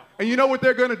Romania. Yeah. And you know what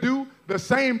they're going to do? The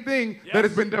same thing that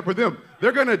has been done for them.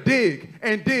 They're going to dig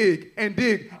and dig and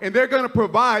dig, and they're going to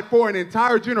provide for an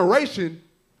entire generation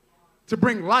to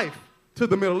bring life to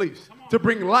the Middle East, to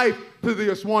bring life to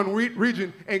the Aswan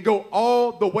region and go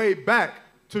all the way back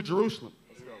to Jerusalem.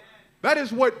 That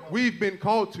is what we've been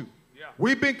called to.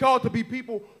 We've been called to be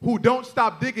people who don't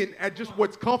stop digging at just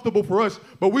what's comfortable for us,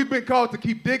 but we've been called to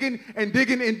keep digging and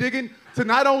digging and digging to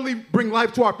not only bring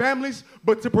life to our families,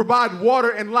 but to provide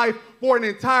water and life for an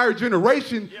entire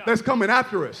generation that's coming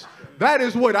after us. That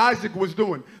is what Isaac was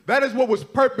doing. That is what was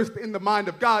purposed in the mind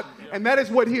of God, and that is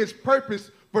what he has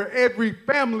purposed for every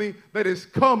family that has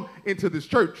come into this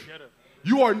church.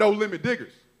 You are no limit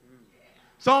diggers.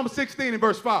 Psalm 16 and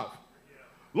verse 5.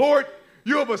 Lord,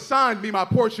 you have assigned me my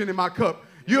portion and my cup.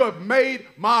 You have made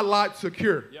my lot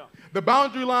secure. Yeah. The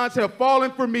boundary lines have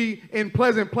fallen for me in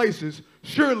pleasant places.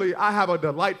 Surely I have a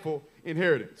delightful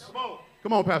inheritance.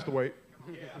 Come on, Pastor Wade.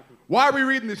 Yeah. Why are we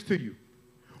reading this to you?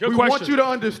 We want you to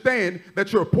understand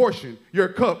that your portion, your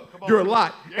cup, your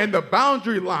lot, and the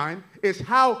boundary line is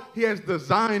how he has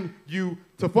designed you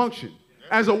to function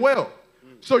as a well.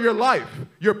 So your life,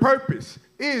 your purpose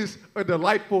is a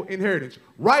delightful inheritance.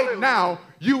 Right now,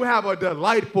 you have a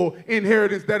delightful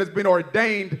inheritance that has been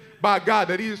ordained by God,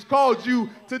 that he has called you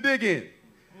to dig in.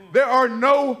 There are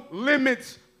no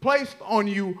limits placed on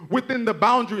you within the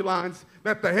boundary lines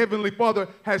that the Heavenly Father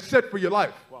has set for your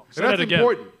life. Wow. And that's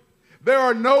important. There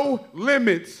are no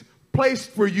limits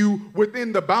placed for you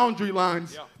within the boundary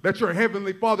lines that your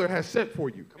Heavenly Father has set for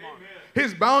you. Come on.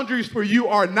 His boundaries for you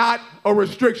are not a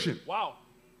restriction. Wow.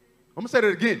 I'm going to say that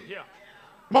again. Yeah.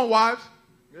 Come on, wives.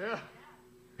 Yeah.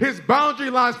 His boundary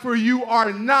lines for you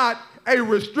are not a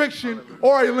restriction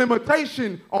or a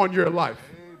limitation on your life.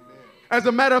 Amen. As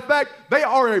a matter of fact, they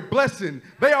are a blessing.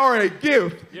 They are a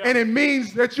gift. Yeah. And it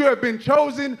means that you have been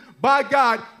chosen by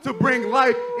God to bring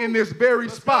life in this very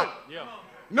spot. Yeah.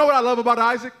 You know what I love about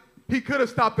Isaac? He could have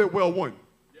stopped at well 1.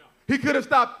 Yeah. He could have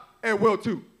stopped at well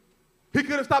 2. He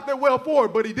could have stopped at well 4,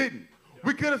 but he didn't.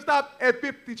 We could have stopped at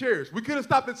 50 chairs. We could have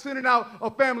stopped at sending out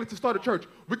a family to start a church.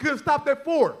 We could have stopped at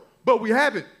 4, but we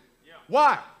haven't. Yeah.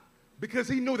 Why? Because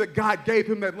he knew that God gave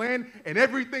him that land, and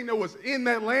everything that was in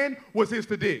that land was his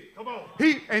to dig. Come on.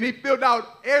 He filled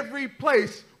out every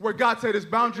place where God said his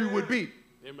boundary would be.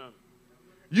 Amen.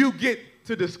 You get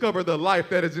to discover the life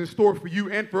that is in store for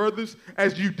you and for others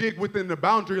as you dig within the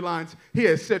boundary lines he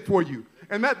has set for you.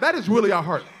 And that is really our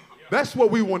heart. That's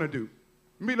what we want to do.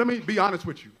 Let me be honest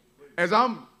with you. As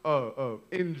I'm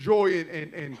enjoying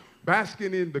and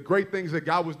basking in the great things that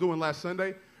God was doing last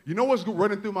Sunday, you know what's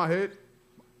running through my head?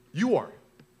 You are.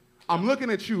 I'm looking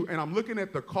at you, and I'm looking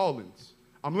at the callings.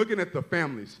 I'm looking at the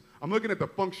families. I'm looking at the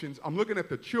functions. I'm looking at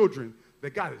the children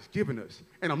that God has given us.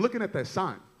 And I'm looking at that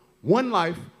sign. One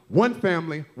life, one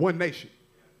family, one nation.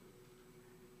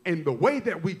 And the way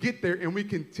that we get there and we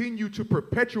continue to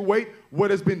perpetuate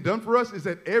what has been done for us is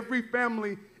that every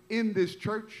family in this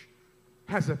church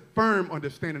has a firm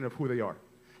understanding of who they are,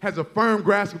 has a firm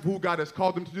grasp of who God has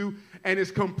called them to do, and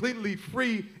is completely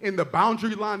free in the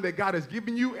boundary line that God has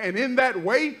given you. And in that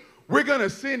way, we're going to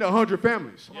send 100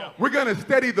 families. Yeah. We're going to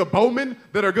steady the bowmen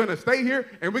that are going to stay here,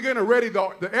 and we're going to ready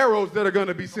the arrows that are going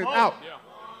to be sent out. Yeah.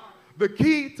 The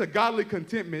key to godly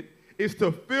contentment is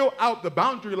to fill out the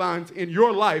boundary lines in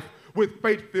your life with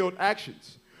faith-filled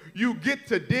actions. You get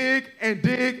to dig and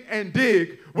dig and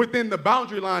dig within the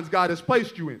boundary lines God has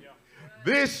placed you in. Yeah.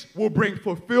 This will bring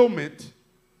fulfillment.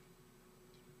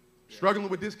 Struggling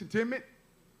with discontentment,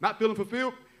 not feeling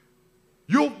fulfilled,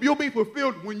 you'll be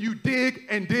fulfilled when you dig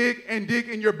and dig and dig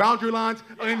in your boundary lines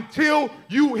until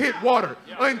you hit water,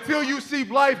 until you see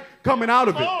life coming out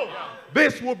of it.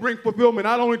 This will bring fulfillment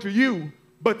not only to you,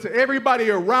 but to everybody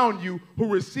around you who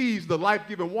receives the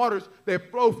life-giving waters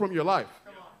that flow from your life.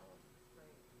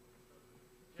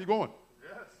 Keep going.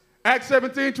 Acts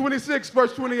 17:26,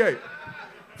 verse 28.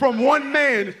 From one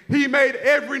man he made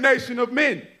every nation of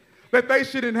men, that they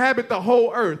should inhabit the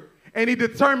whole earth. And he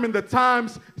determined the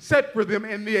times set for them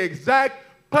and the exact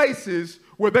places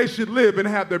where they should live and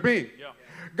have their being. Yeah.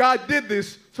 God did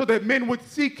this so that men would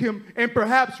seek him and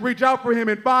perhaps reach out for him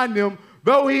and find him,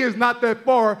 though he is not that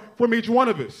far from each one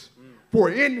of us. For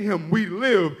in him we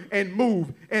live and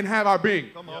move and have our being.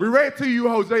 We read to you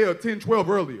Hosea 10:12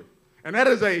 earlier. And that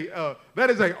is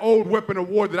a old weapon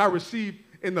award that I received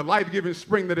in the life-giving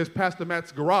spring that is Pastor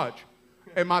Matt's garage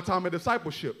at my time of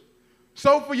discipleship.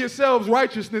 Sow for yourselves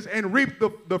righteousness and reap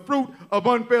the fruit of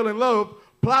unfailing love.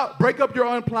 Break up your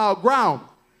unplowed ground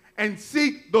and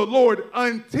seek the Lord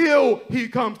until he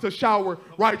comes to shower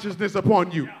righteousness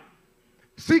upon you.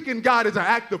 Seeking God is an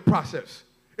active process.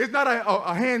 It's not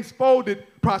a hands-folded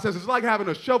process. It's like having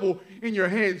a shovel in your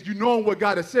hands. You know what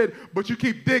God has said, but you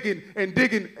keep digging and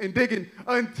digging and digging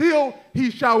until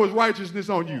he showers righteousness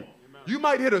on you. You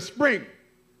might hit a spring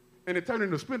and it turn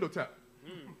into a spindle tap.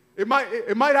 It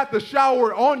might have to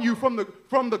shower on you from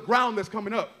the ground that's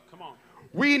coming up. Come on.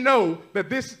 We know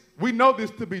this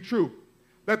to be true,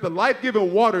 that the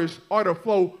life-giving waters are to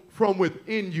flow from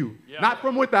within you, not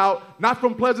from without, not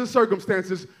from pleasant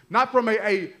circumstances, not from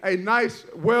a nice,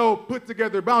 well put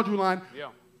together boundary line. Yeah.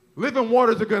 Living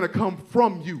waters are going to come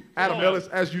from you, Adam Ellis,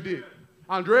 as you did.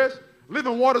 Andres,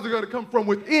 living waters are going to come from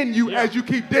within you as you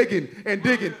keep digging and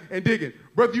digging and digging.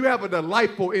 Brother, you have a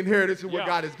delightful inheritance in what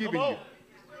God has given you.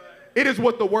 It is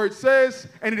what the word says,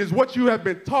 and it is what you have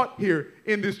been taught here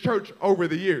in this church over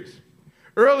the years.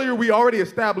 Earlier, we already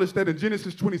established that in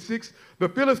Genesis 26, the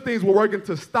Philistines were working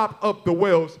to stop up the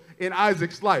wells in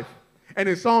Isaac's life. And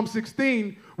in Psalm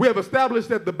 16, we have established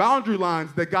that the boundary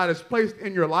lines that God has placed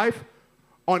in your life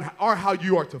are how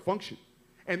you are to function.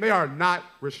 And they are not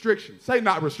restrictions. Say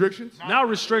not restrictions. Not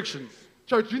restrictions.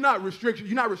 Church, you're not restricted.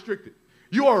 You're not restricted.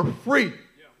 You are free.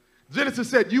 Genesis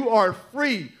said you are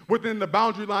free within the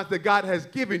boundary lines that God has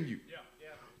given you. Yeah. Yeah.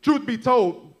 Truth be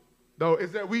told, though,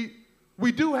 is that we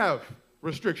do have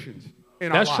restrictions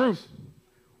in our lives. That's true.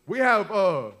 We have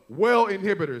well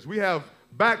inhibitors. We have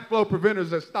backflow preventers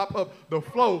that stop up the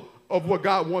flow of what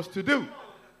God wants to do.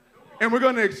 And we're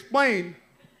going to explain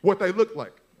what they look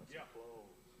like. Yeah.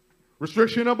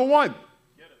 Restriction number one.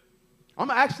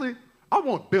 I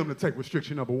want them to take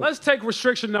restriction number one. Let's take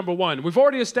restriction number one. We've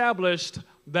already established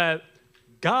that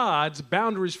God's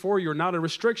boundaries for you are not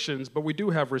restrictions, but we do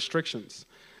have restrictions.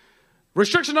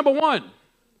 Restriction number one,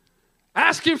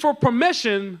 asking for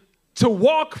permission to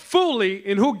walk fully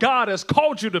in who God has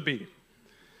called you to be.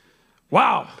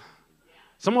 Wow.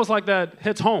 It's almost like that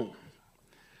hits home.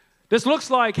 This looks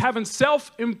like having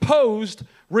self-imposed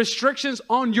restrictions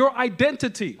on your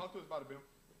identity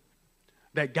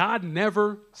that God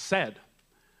never said.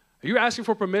 Are you asking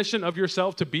for permission of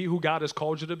yourself to be who God has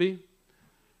called you to be?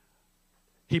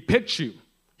 He picked you.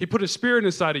 He put his spirit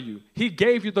inside of you. He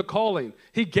gave you the calling.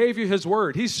 He gave you his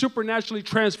word. He supernaturally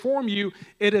transformed you.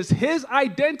 It is his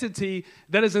identity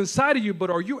that is inside of you, but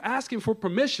are you asking for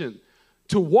permission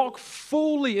to walk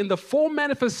fully in the full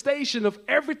manifestation of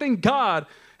everything God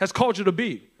has called you to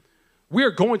be? We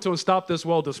are going to Unstop This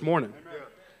Well this morning. Amen.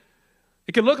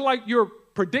 It can look like you're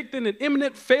predicting an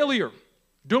imminent failure,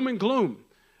 doom and gloom.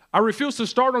 I refuse to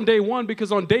start on day 1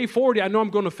 because on day 40, I know I'm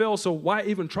going to fail, so why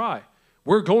even try?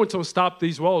 We're going to Unstop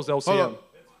These Wells, LCM.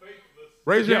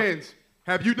 Raise your hands.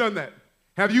 Have you done that?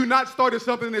 Have you not started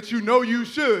something that you know you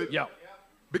should? Yeah.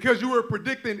 Because you were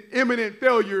predicting imminent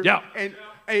failure and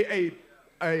a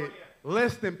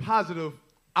less than positive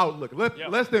outlook,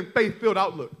 less than faith-filled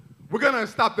outlook. We're going to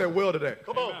stop that well today.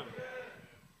 Come on.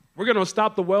 We're going to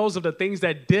stop the wells of the things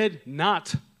that did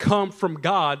not come from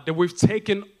God, that we've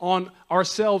taken on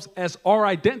ourselves as our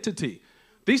identity.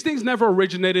 These things never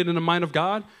originated in the mind of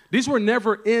God. These were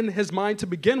never in his mind to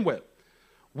begin with.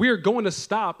 We are going to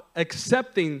stop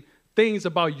accepting things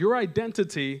about your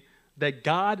identity that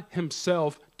God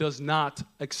himself does not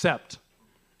accept.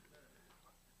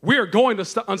 We are going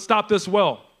to unstop this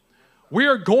well. We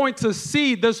are going to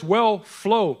see this well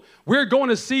flow. We're going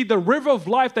to see the river of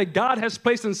life that God has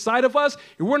placed inside of us.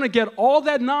 And we're going to get all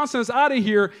that nonsense out of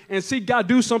here and see God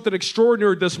do something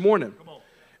extraordinary this morning.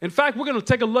 In fact, we're going to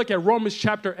take a look at Romans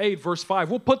chapter 8, verse 5.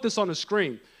 We'll put this on the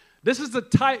screen. This is the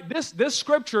type. This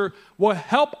scripture will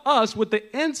help us with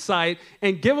the insight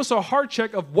and give us a heart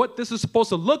check of what this is supposed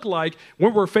to look like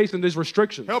when we're facing these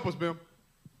restrictions. Help us, Bim.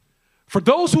 For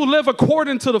those who live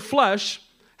according to the flesh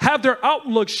have their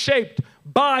outlook shaped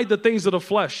by the things of the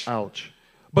flesh. Ouch.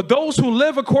 But those who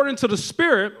live according to the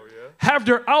Spirit have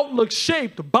their outlook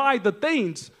shaped by the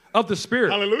things of the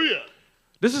Spirit. Hallelujah.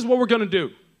 This is what we're going to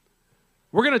do.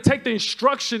 We're going to take the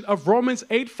instruction of Romans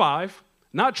 8:5,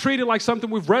 not treat it like something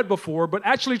we've read before, but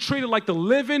actually treat it like the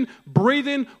living,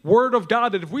 breathing Word of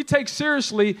God that if we take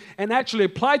seriously and actually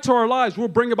apply to our lives, we'll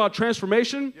bring about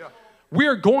transformation. Yeah. We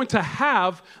are going to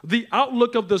have the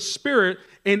outlook of the Spirit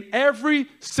in every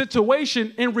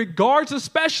situation in regards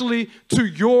especially to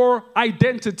your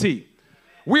identity.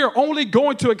 We are only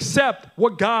going to accept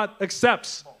what God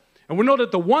accepts. And we know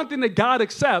that the one thing that God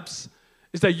accepts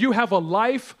is that you have a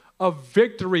life of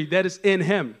victory that is in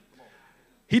him.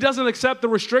 He doesn't accept the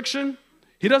restriction.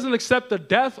 He doesn't accept the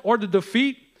death or the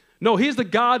defeat. No, he's the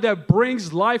God that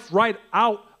brings life right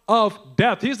out of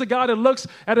death. He's the God that looks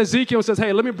at Ezekiel and says,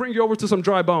 hey, let me bring you over to some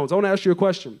dry bones. I want to ask you a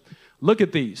question. Look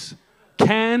at these.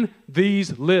 Can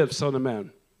these live, son of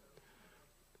man?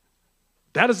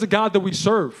 That is the God that we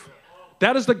serve.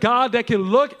 That is the God that can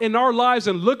look in our lives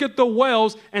and look at the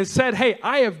wells and said, hey,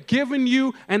 I have given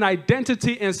you an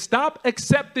identity and stop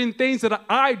accepting things that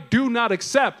I do not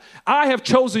accept. I have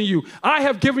chosen you. I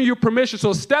have given you permission.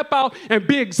 So step out and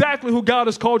be exactly who God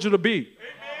has called you to be. Amen.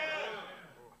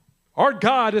 Our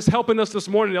God is helping us this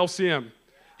morning, LCM.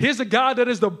 He's a God that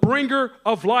is the bringer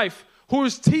of life, who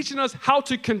is teaching us how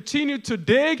to continue to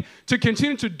dig, to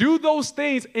continue to do those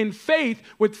things in faith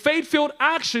with faith-filled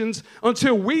actions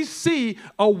until we see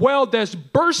a well that's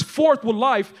burst forth with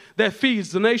life that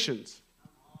feeds the nations.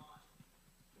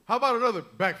 How about another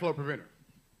backflow preventer?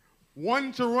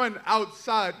 One to run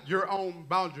outside your own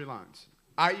boundary lines,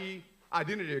 i.e.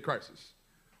 identity crisis.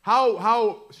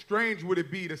 How strange would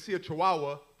it be to see a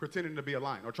chihuahua pretending to be a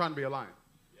lion or trying to be a lion?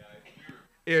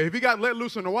 Yeah, if he got let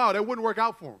loose in the wild, that wouldn't work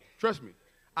out for him. Trust me.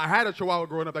 I had a chihuahua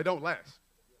growing up. They don't last.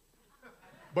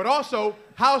 But also,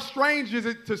 how strange is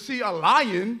it to see a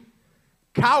lion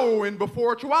cowering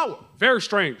before a chihuahua? Very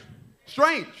strange.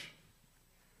 Strange.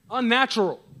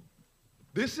 Unnatural.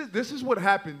 This is what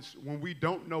happens when we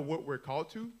don't know what we're called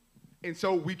to. And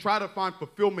so we try to find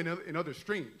fulfillment in other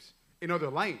streams, in other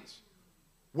lanes.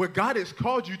 What God has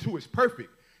called you to is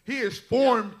perfect. He has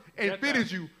formed and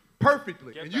fitted you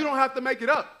perfectly. And you don't have to make it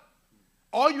up.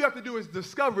 All you have to do is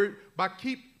discover it by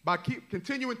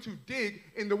continuing to dig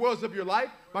in the wells of your life,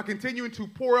 by continuing to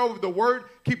pour over the word,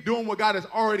 keep doing what God has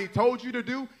already told you to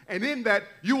do, and in that,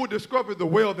 you will discover the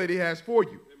well that he has for you.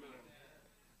 Amen.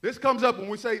 This comes up when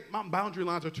we say, my boundary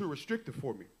lines are too restrictive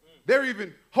for me. They're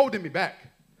even holding me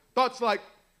back. Thoughts like,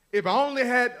 if I only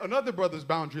had another brother's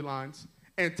boundary lines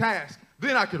and tasks,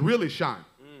 then I could really shine.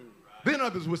 Then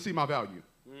others would see my value.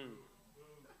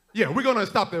 Yeah, we're going to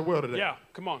stop that well today. Yeah,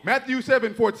 come on. Matthew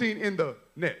 7:14 in the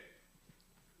net.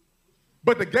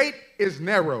 But the gate is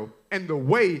narrow and the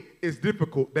way is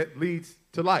difficult that leads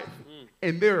to life.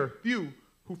 And there are few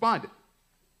who find it.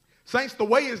 Saints, the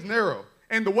way is narrow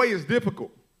and the way is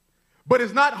difficult. But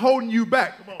it's not holding you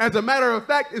back. As a matter of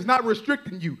fact, it's not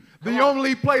restricting you. The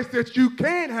only place that you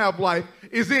can have life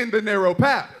is in the narrow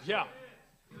path. Yeah.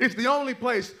 It's the only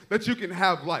place that you can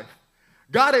have life.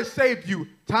 God has saved you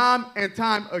time and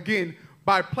time again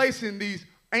by placing these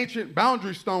ancient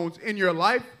boundary stones in your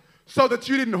life so that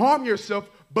you didn't harm yourself,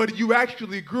 but you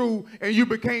actually grew and you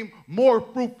became more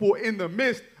fruitful in the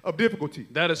midst of difficulty.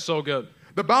 That is so good.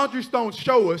 The boundary stones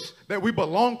show us that we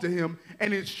belong to him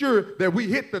and ensure that we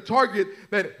hit the target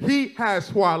that he has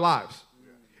for our lives.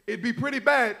 It'd be pretty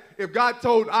bad if God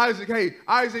told Isaac, hey,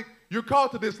 Isaac, you're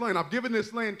called to this land. I've given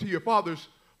this land to your fathers,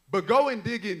 but go and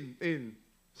dig in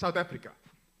South Africa.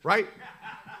 Right?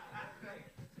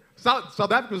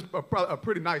 South Africa is a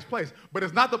pretty nice place, but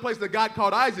it's not the place that God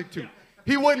called Isaac to.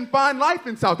 He wouldn't find life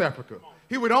in South Africa.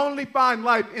 He would only find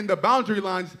life in the boundary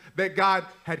lines that God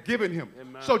had given him.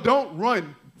 Amen. So don't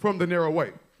run from the narrow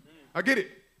way. I get it.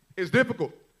 It's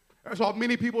difficult. That's why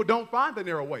many people don't find the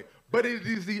narrow way. But it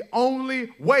is the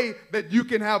only way that you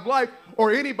can have life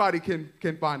or anybody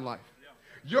can find life.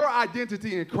 Your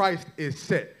identity in Christ is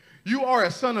set. You are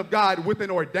a son of God with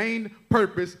an ordained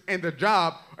purpose and a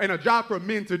job for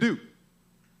men to do.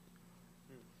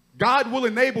 God will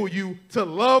enable you to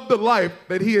love the life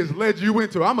that he has led you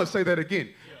into. I'm going to say that again.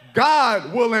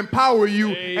 God will empower you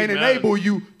and enable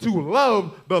you to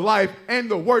love the life and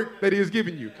the work that he has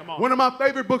given you. One of my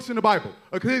favorite books in the Bible,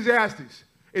 Ecclesiastes.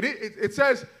 It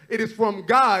says it is from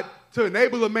God to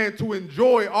enable a man to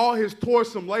enjoy all his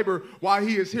toilsome labor while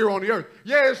he is here on the earth.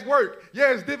 Yeah, it's work.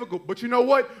 Yeah, it's difficult. But you know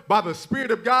what? By the Spirit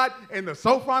of God and the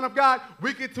sophron of God,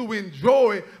 we get to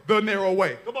enjoy the narrow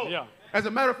way. Come on. Yeah. As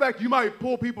a matter of fact, you might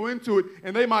pull people into it,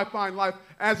 and they might find life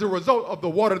as a result of the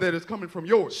water that is coming from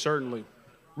yours. Certainly.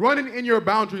 Running in your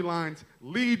boundary lines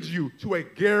leads you to a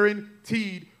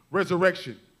guaranteed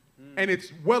resurrection. And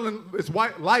it's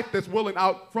life that's welling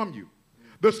out from you.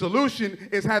 The solution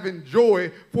is having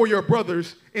joy for your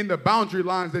brothers in the boundary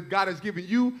lines that God has given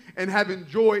you and having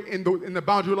joy in the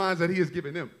boundary lines that he has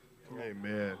given them.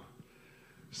 Amen.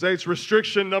 Saints,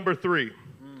 restriction number 3.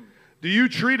 Do you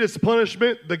treat as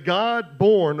punishment the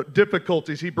God-born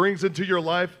difficulties he brings into your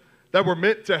life that were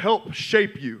meant to help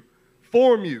shape you,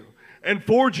 form you, and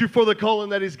forge you for the calling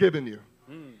that he's given you?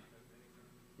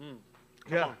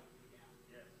 Yeah.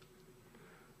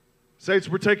 Saints,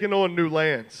 we're taking on new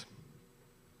lands.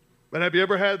 But have you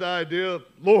ever had the idea of,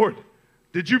 Lord,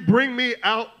 did you bring me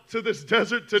out to this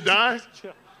desert to die?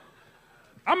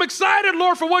 I'm excited,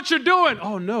 Lord, for what you're doing.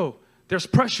 Oh, no. There's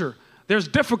pressure. There's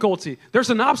difficulty. There's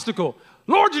an obstacle.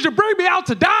 Lord, did you bring me out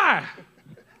to die?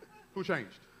 Who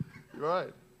changed? You're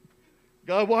right.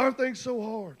 God, why are things so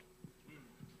hard?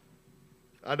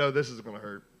 I know this is going to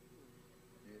hurt.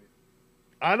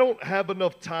 I don't have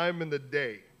enough time in the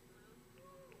day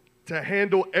to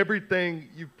handle everything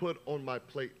you put on my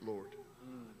plate, Lord.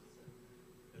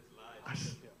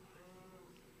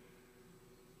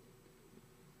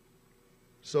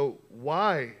 So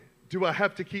why do I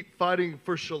have to keep fighting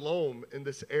for shalom in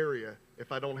this area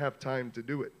if I don't have time to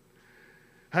do it?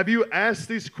 Have you asked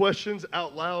these questions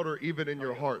out loud or even in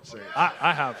your heart, Saints?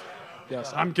 I have.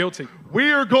 Yes, I'm guilty.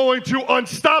 We are going to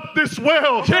unstop this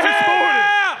well this morning.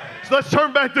 So let's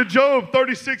turn back to Job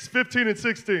 36, 15, and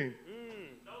 16.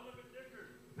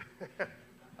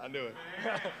 I knew it.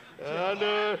 I knew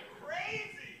it.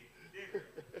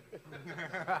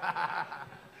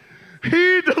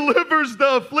 He delivers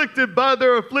the afflicted by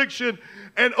their affliction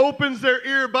and opens their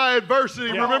ear by adversity.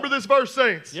 Yeah. Remember this verse,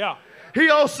 Saints? Yeah. He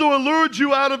also allured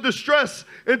you out of distress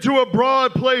into a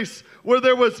broad place where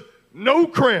there was no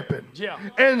cramping. Yeah.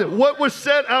 And what was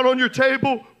set out on your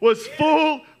table was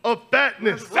full of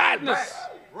fatness. Fatness.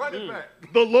 Run it back.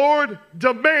 The Lord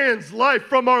demands life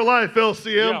from our life,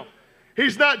 LCM. Yeah.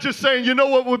 He's not just saying, you know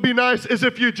what would be nice is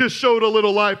if you just showed a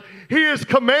little life. He is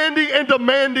commanding and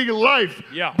demanding life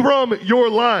from your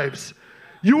lives.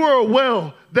 You are a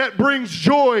well that brings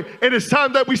joy, and it's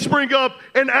time that we spring up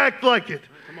and act like it.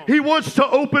 He wants to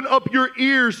open up your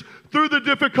ears through the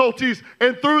difficulties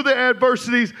and through the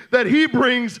adversities that he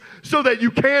brings so that you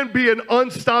can be an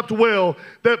unstopped well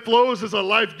that flows as a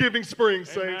life-giving spring,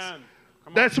 saints.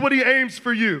 That's what he aims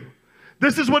for you.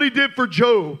 This is what he did for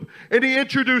Job. And he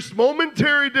introduced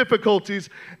momentary difficulties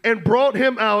and brought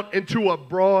him out into a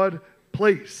broad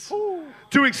place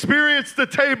to experience the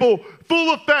table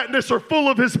full of fatness or full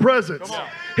of his presence.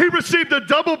 He received a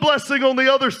double blessing on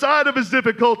the other side of his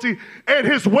difficulty, and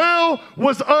his well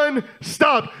was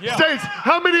unstopped. Saints,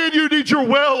 how many of you need your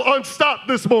well unstopped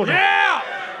this morning? Yeah.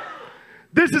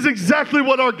 This is exactly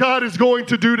what our God is going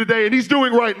to do today, and he's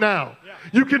doing right now.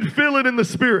 You can feel it in the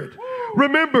spirit.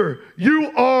 Remember,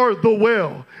 you are the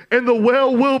well, and the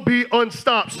well will be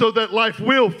unstopped so that life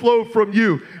will flow from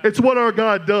you. It's what our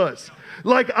God does.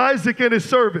 Like Isaac and his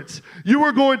servants, you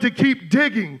are going to keep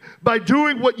digging by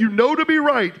doing what you know to be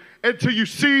right until you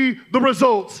see the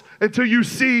results, until you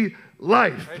see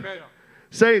life. Amen.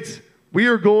 Saints, we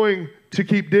are going to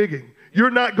keep digging.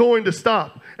 You're not going to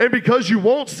stop. And because you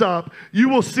won't stop, you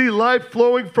will see life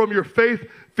flowing from your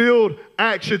faith-filled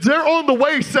actions. They're on the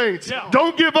way, saints. Yeah.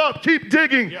 Don't give up. Keep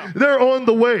digging. Yeah. They're on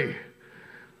the way.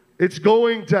 It's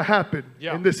going to happen.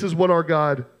 Yeah. And this is what our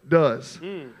God does.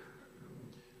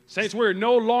 Saints, we're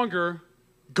no longer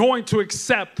going to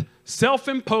accept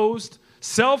self-imposed,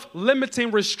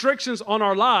 self-limiting restrictions on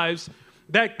our lives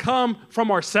that come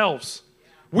from ourselves.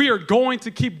 We are going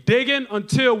to keep digging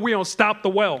until we unstop the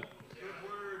well.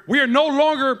 We are no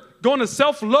longer going to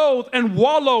self-loathe and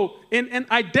wallow in an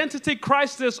identity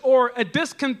crisis or a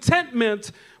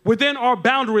discontentment within our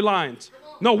boundary lines.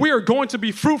 No, we are going to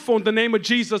be fruitful in the name of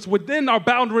Jesus within our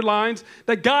boundary lines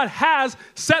that God has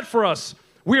set for us.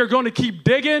 We are going to keep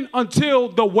digging until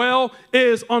the well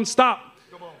is unstopped.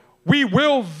 We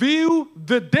will view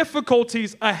the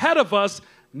difficulties ahead of us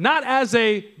not as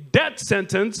a death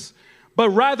sentence, but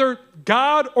rather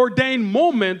God-ordained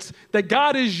moments that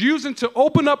God is using to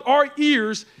open up our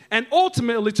ears and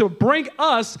ultimately to bring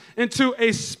us into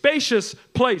a spacious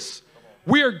place.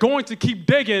 We are going to keep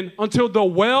digging until the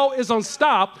well is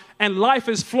unstopped and life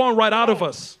is flowing right out of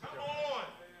us.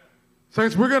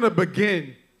 Saints, we're going to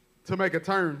begin to make a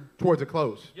turn towards a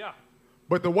close. Yeah.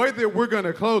 But the way that we're going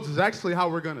to close is actually how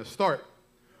we're going to start.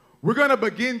 We're going to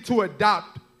begin to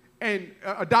adopt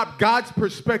God's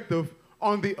perspective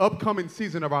on the upcoming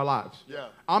season of our lives. Yeah.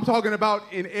 I'm talking about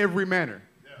in every manner.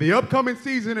 Yeah. The upcoming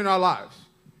season in our lives.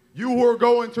 You who are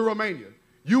going to Romania.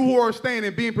 You who are staying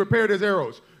and being prepared as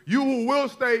arrows. You who will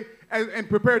stay and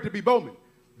prepared to be bowmen.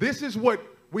 This is what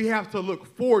we have to look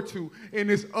forward to in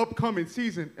this upcoming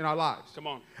season in our lives. Come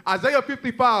on. Isaiah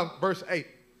 55, verse 8.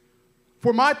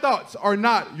 For my thoughts are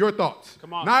not your thoughts.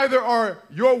 Come on. Neither are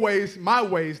your ways my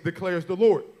ways, declares the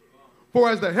Lord. For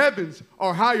as the heavens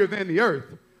are higher than the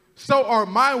earth, so are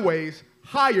my ways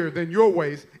higher than your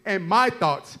ways, and my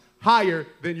thoughts higher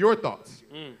than your thoughts.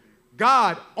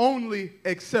 God only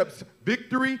accepts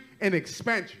victory and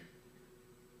expansion.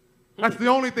 That's the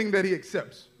only thing that he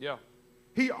accepts. Yeah.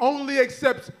 He only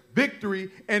accepts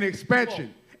victory and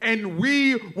expansion. And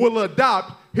we will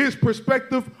adopt his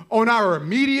perspective on our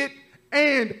immediate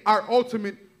and our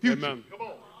ultimate future. Amen.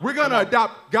 We're going to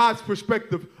adopt God's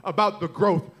perspective about the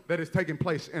growth that is taking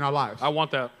place in our lives. I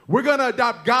want that. We're going to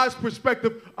adopt God's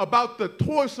perspective about the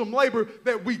toilsome labor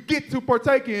that we get to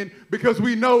partake in because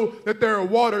we know that there are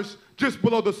waters just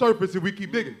below the surface if we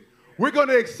keep digging. We're going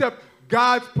to accept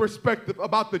God's perspective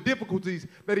about the difficulties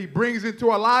that he brings into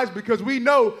our lives because we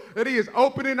know that he is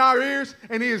opening our ears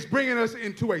and he is bringing us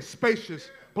into a spacious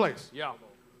place. Yeah.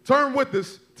 Turn with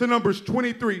us to Numbers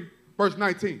 23, verse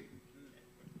 19.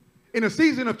 In a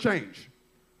season of change,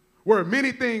 where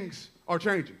many things are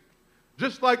changing,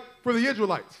 just like for the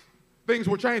Israelites, things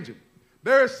were changing.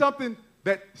 There is something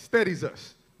that steadies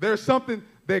us. There is something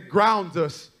that grounds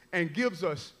us and gives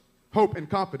us hope and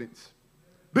confidence.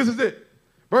 This is it.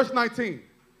 Verse 19.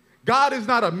 God is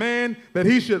not a man that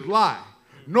he should lie,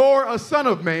 nor a son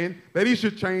of man that he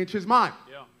should change his mind.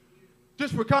 Yeah.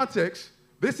 Just for context,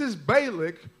 this is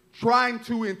Balak trying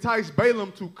to entice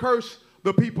Balaam to curse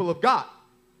the people of God.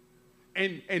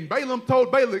 And Balaam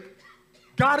told Balak,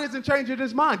 God isn't changing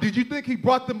his mind. Did you think he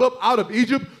brought them up out of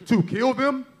Egypt to kill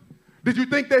them? Did you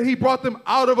think that he brought them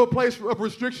out of a place of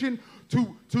restriction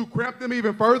to cramp them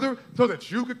even further so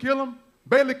that you could kill them?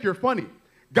 Balak, you're funny.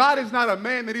 God is not a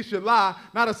man that he should lie,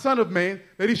 not a son of man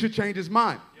that he should change his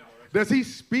mind. Does he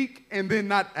speak and then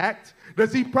not act?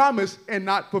 Does he promise and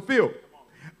not fulfill?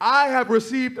 I have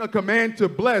received a command to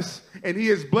bless, and he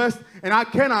is blessed, and I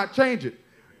cannot change it.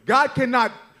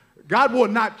 God will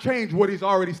not change what he's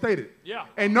already stated. Yeah.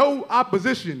 And no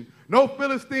opposition, no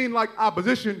Philistine-like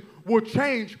opposition will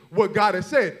change what God has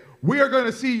said. We are going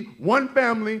to see one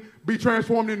family be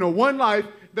transformed into one life.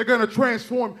 They're going to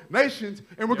transform nations,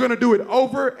 and we're going to do it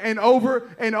over and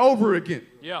over and over again.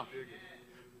 Yeah.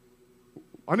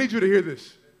 I need you to hear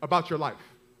this about your life.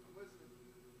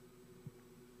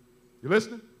 You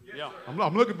listening? Yeah.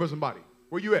 I'm looking for somebody.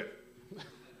 Where you at?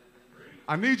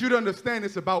 I need you to understand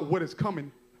this about what is coming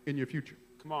in your future.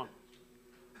 Come on.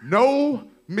 No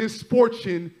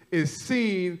misfortune is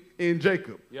seen in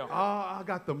Jacob. Yeah. I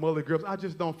got the mullet grips. I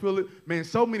just don't feel it. Man,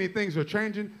 so many things are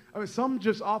changing. I mean, some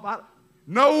just off.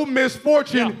 No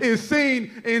misfortune is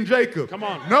seen in Jacob. Come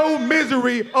on. No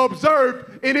misery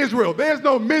observed in Israel. There's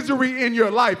no misery in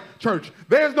your life, church.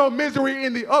 There's no misery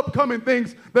in the upcoming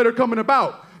things that are coming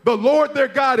about. The Lord their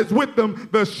God is with them.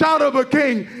 The shout of a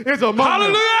king is among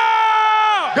Hallelujah!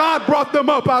 them. God brought them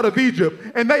up out of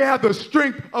Egypt, and they have the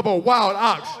strength of a wild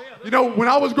ox. You know, when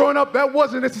I was growing up, that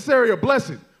wasn't necessarily a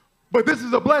blessing. But this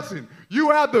is a blessing.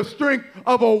 You have the strength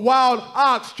of a wild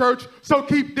ox, church. So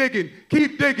keep digging,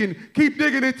 keep digging, keep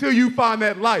digging until you find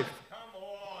that life.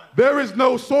 There is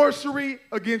no sorcery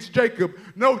against Jacob,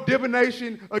 no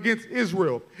divination against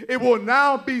Israel. It will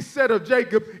now be said of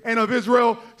Jacob and of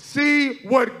Israel, see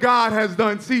what God has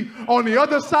done. See, on the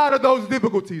other side of those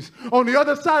difficulties, on the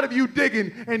other side of you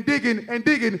digging and digging and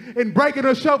digging and breaking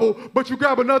a shovel, but you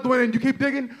grab another one and you keep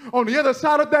digging, on the other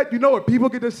side of that, you know what people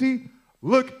get to see?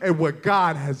 Look at what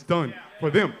God has done for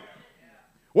them.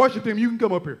 Worship team, you can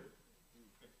come up here.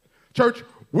 Church,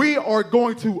 we are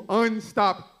going to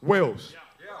unstop wells.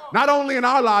 Not only in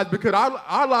our lives, because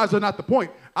our lives are not the point.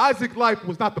 Isaac's life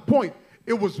was not the point.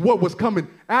 It was what was coming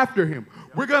after him.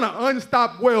 We're going to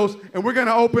unstop wells, and we're going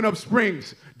to open up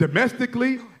springs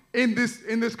domestically in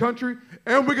this country,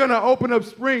 and we're going to open up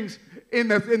springs in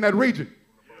that region.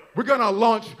 We're going to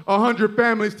launch 100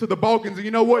 families to the Balkans. And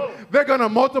you know what? They're going to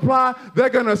multiply. They're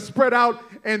going to spread out.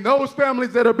 And those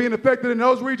families that are being affected in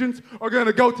those regions are going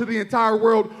to go to the entire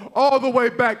world, all the way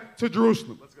back to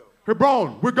Jerusalem. Let's go.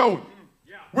 Hebron, we're going.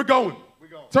 Yeah. We're going.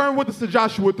 Turn with us to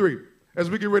Joshua 3 as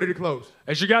we get ready to close.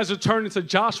 As you guys are turning to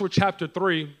Joshua chapter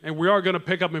 3, and we are going to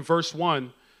pick up in verse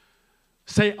 1,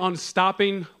 say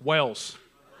Unstopping Wells.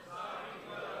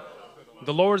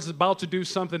 The Lord is about to do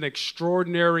something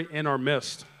extraordinary in our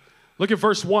midst. Look at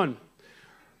verse 1.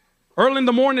 Early in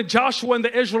the morning, Joshua and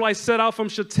the Israelites set out from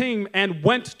Shittim and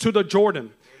went to the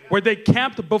Jordan, where they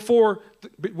camped before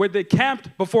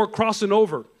crossing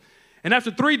over. And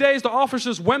after 3 days, the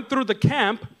officers went through the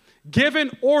camp, giving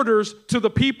orders to the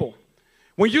people.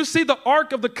 When you see the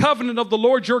ark of the covenant of the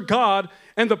Lord your God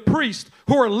and the priests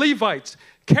who are Levites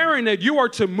carrying it, you are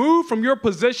to move from your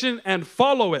position and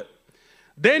follow it.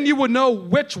 Then you will know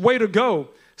which way to go,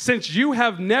 since you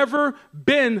have never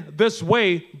been this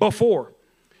way before.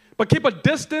 But keep a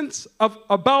distance of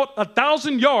about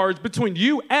 1,000 yards between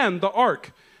you and the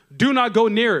ark. Do not go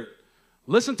near it.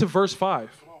 Listen to verse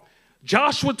 5.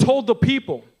 Joshua told the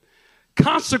people,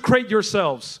 consecrate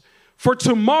yourselves, for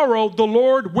tomorrow the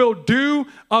Lord will do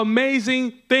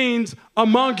amazing things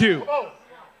among you.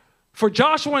 For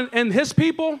Joshua and his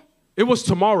people, it was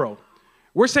tomorrow.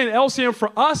 We're saying LCM,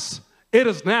 for us, it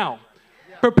is now.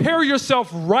 Prepare yourself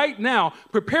right now.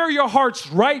 Prepare your hearts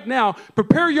right now.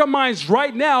 Prepare your minds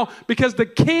right now, because the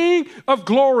King of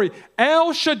Glory,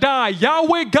 El Shaddai,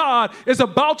 Yahweh God, is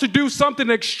about to do something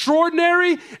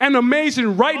extraordinary and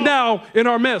amazing right now in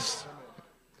our midst.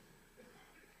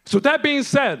 So that being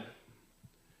said,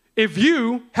 if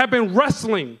you have been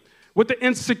wrestling with the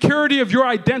insecurity of your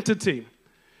identity,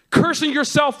 cursing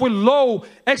yourself with low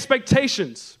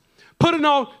expectations, putting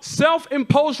on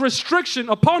self-imposed restriction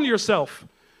upon yourself,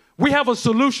 we have a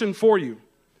solution for you.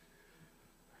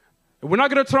 And we're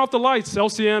not going to turn off the lights,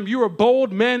 LCM. You are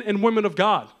bold men and women of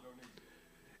God.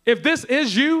 If this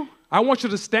is you, I want you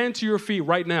to stand to your feet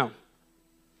right now.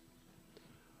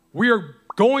 We are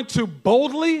going to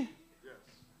boldly,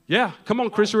 come on,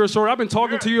 Chris, you're a sword. I've been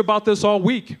talking to you about this all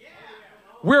week.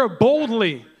 We're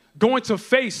boldly going to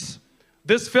face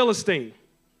this Philistine.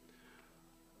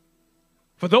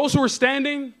 For those who are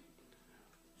standing,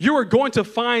 you are going to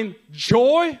find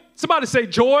joy. Somebody say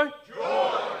joy.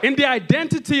 Joy. In the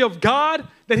identity of God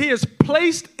that he has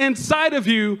placed inside of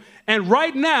you. And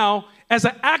right now, as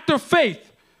an act of faith,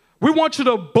 we want you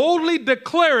to boldly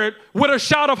declare it with a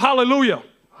shout of hallelujah.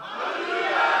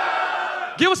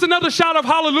 Hallelujah. Give us another shout of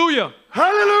hallelujah.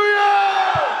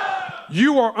 Hallelujah.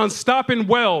 You are unstopping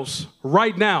wells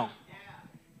right now.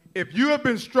 If you have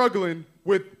been struggling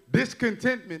with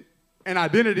discontentment and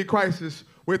identity crisis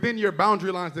within your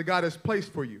boundary lines that God has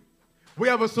placed for you, we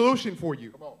have a solution for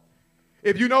you.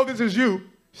 If you know this is you,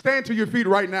 stand to your feet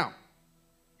right now.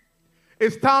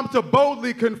 It's time to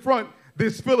boldly confront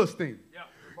this Philistine.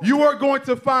 You are going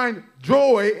to find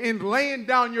joy in laying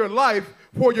down your life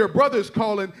for your brother's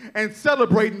calling and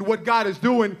celebrating what God is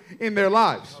doing in their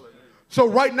lives. So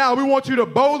right now, we want you to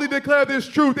boldly declare this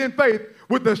truth in faith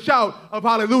with the shout of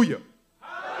hallelujah.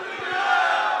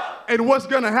 And what's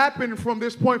going to happen from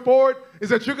this point forward is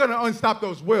that you're going to unstop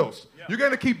those wells. You're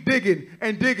going to keep digging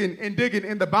and digging and digging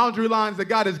in the boundary lines that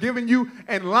God has given you,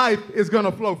 and life is going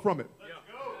to flow from it.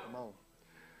 Come on.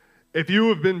 If you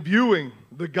have been viewing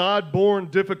the God-born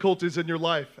difficulties in your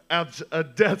life as a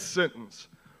death sentence,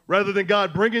 rather than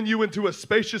God bringing you into a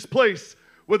spacious place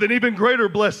with an even greater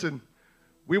blessing,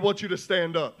 we want you to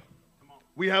stand up.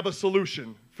 We have a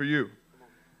solution for you.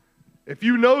 If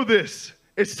you know this,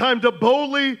 it's time to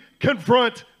boldly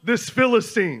confront this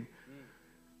Philistine.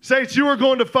 Saints, you are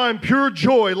going to find pure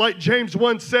joy, like James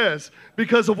 1 says,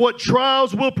 because of what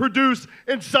trials will produce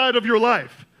inside of your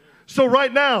life. So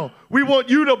right now, we want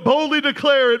you to boldly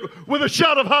declare it with a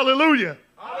shout of hallelujah.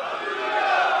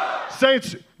 Hallelujah!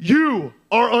 Saints, you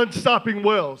are unstopping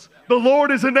wells. The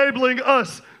Lord is enabling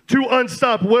us to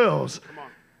unstop wells.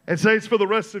 And saints, for the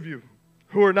rest of you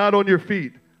who are not on your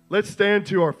feet, let's stand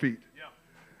to our feet.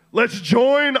 Let's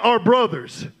join our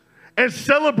brothers and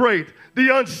celebrate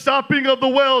the unstopping of the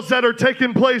wells that are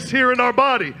taking place here in our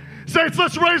body. Saints,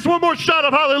 let's raise one more shout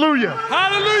of hallelujah.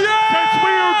 Hallelujah! Saints,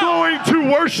 we are going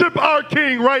to worship our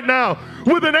King right now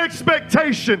with an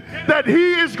expectation that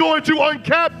he is going to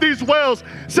uncap these wells.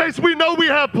 Saints, we know we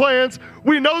have plans.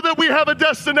 We know that we have a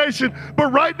destination.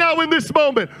 But right now in this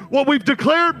moment, what we've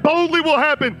declared boldly will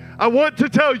happen. I want to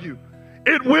tell you,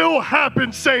 it will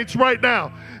happen, saints, right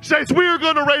now. Saints, we are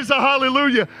going to raise a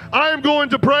hallelujah. I am going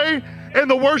to pray, and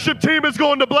the worship team is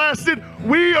going to blast it.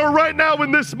 We are right now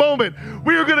in this moment.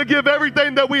 We are going to give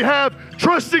everything that we have,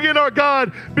 trusting in our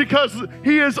God because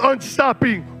He is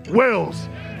unstopping wells.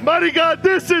 Mighty God,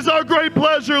 this is our great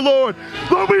pleasure, Lord.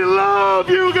 Lord, we love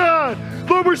you, God.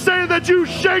 Lord, we're saying that you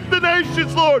shake the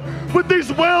nations, Lord, with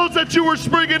these wells that you are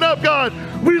springing up, God.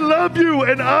 We love you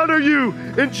and honor you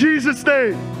in Jesus'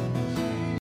 name.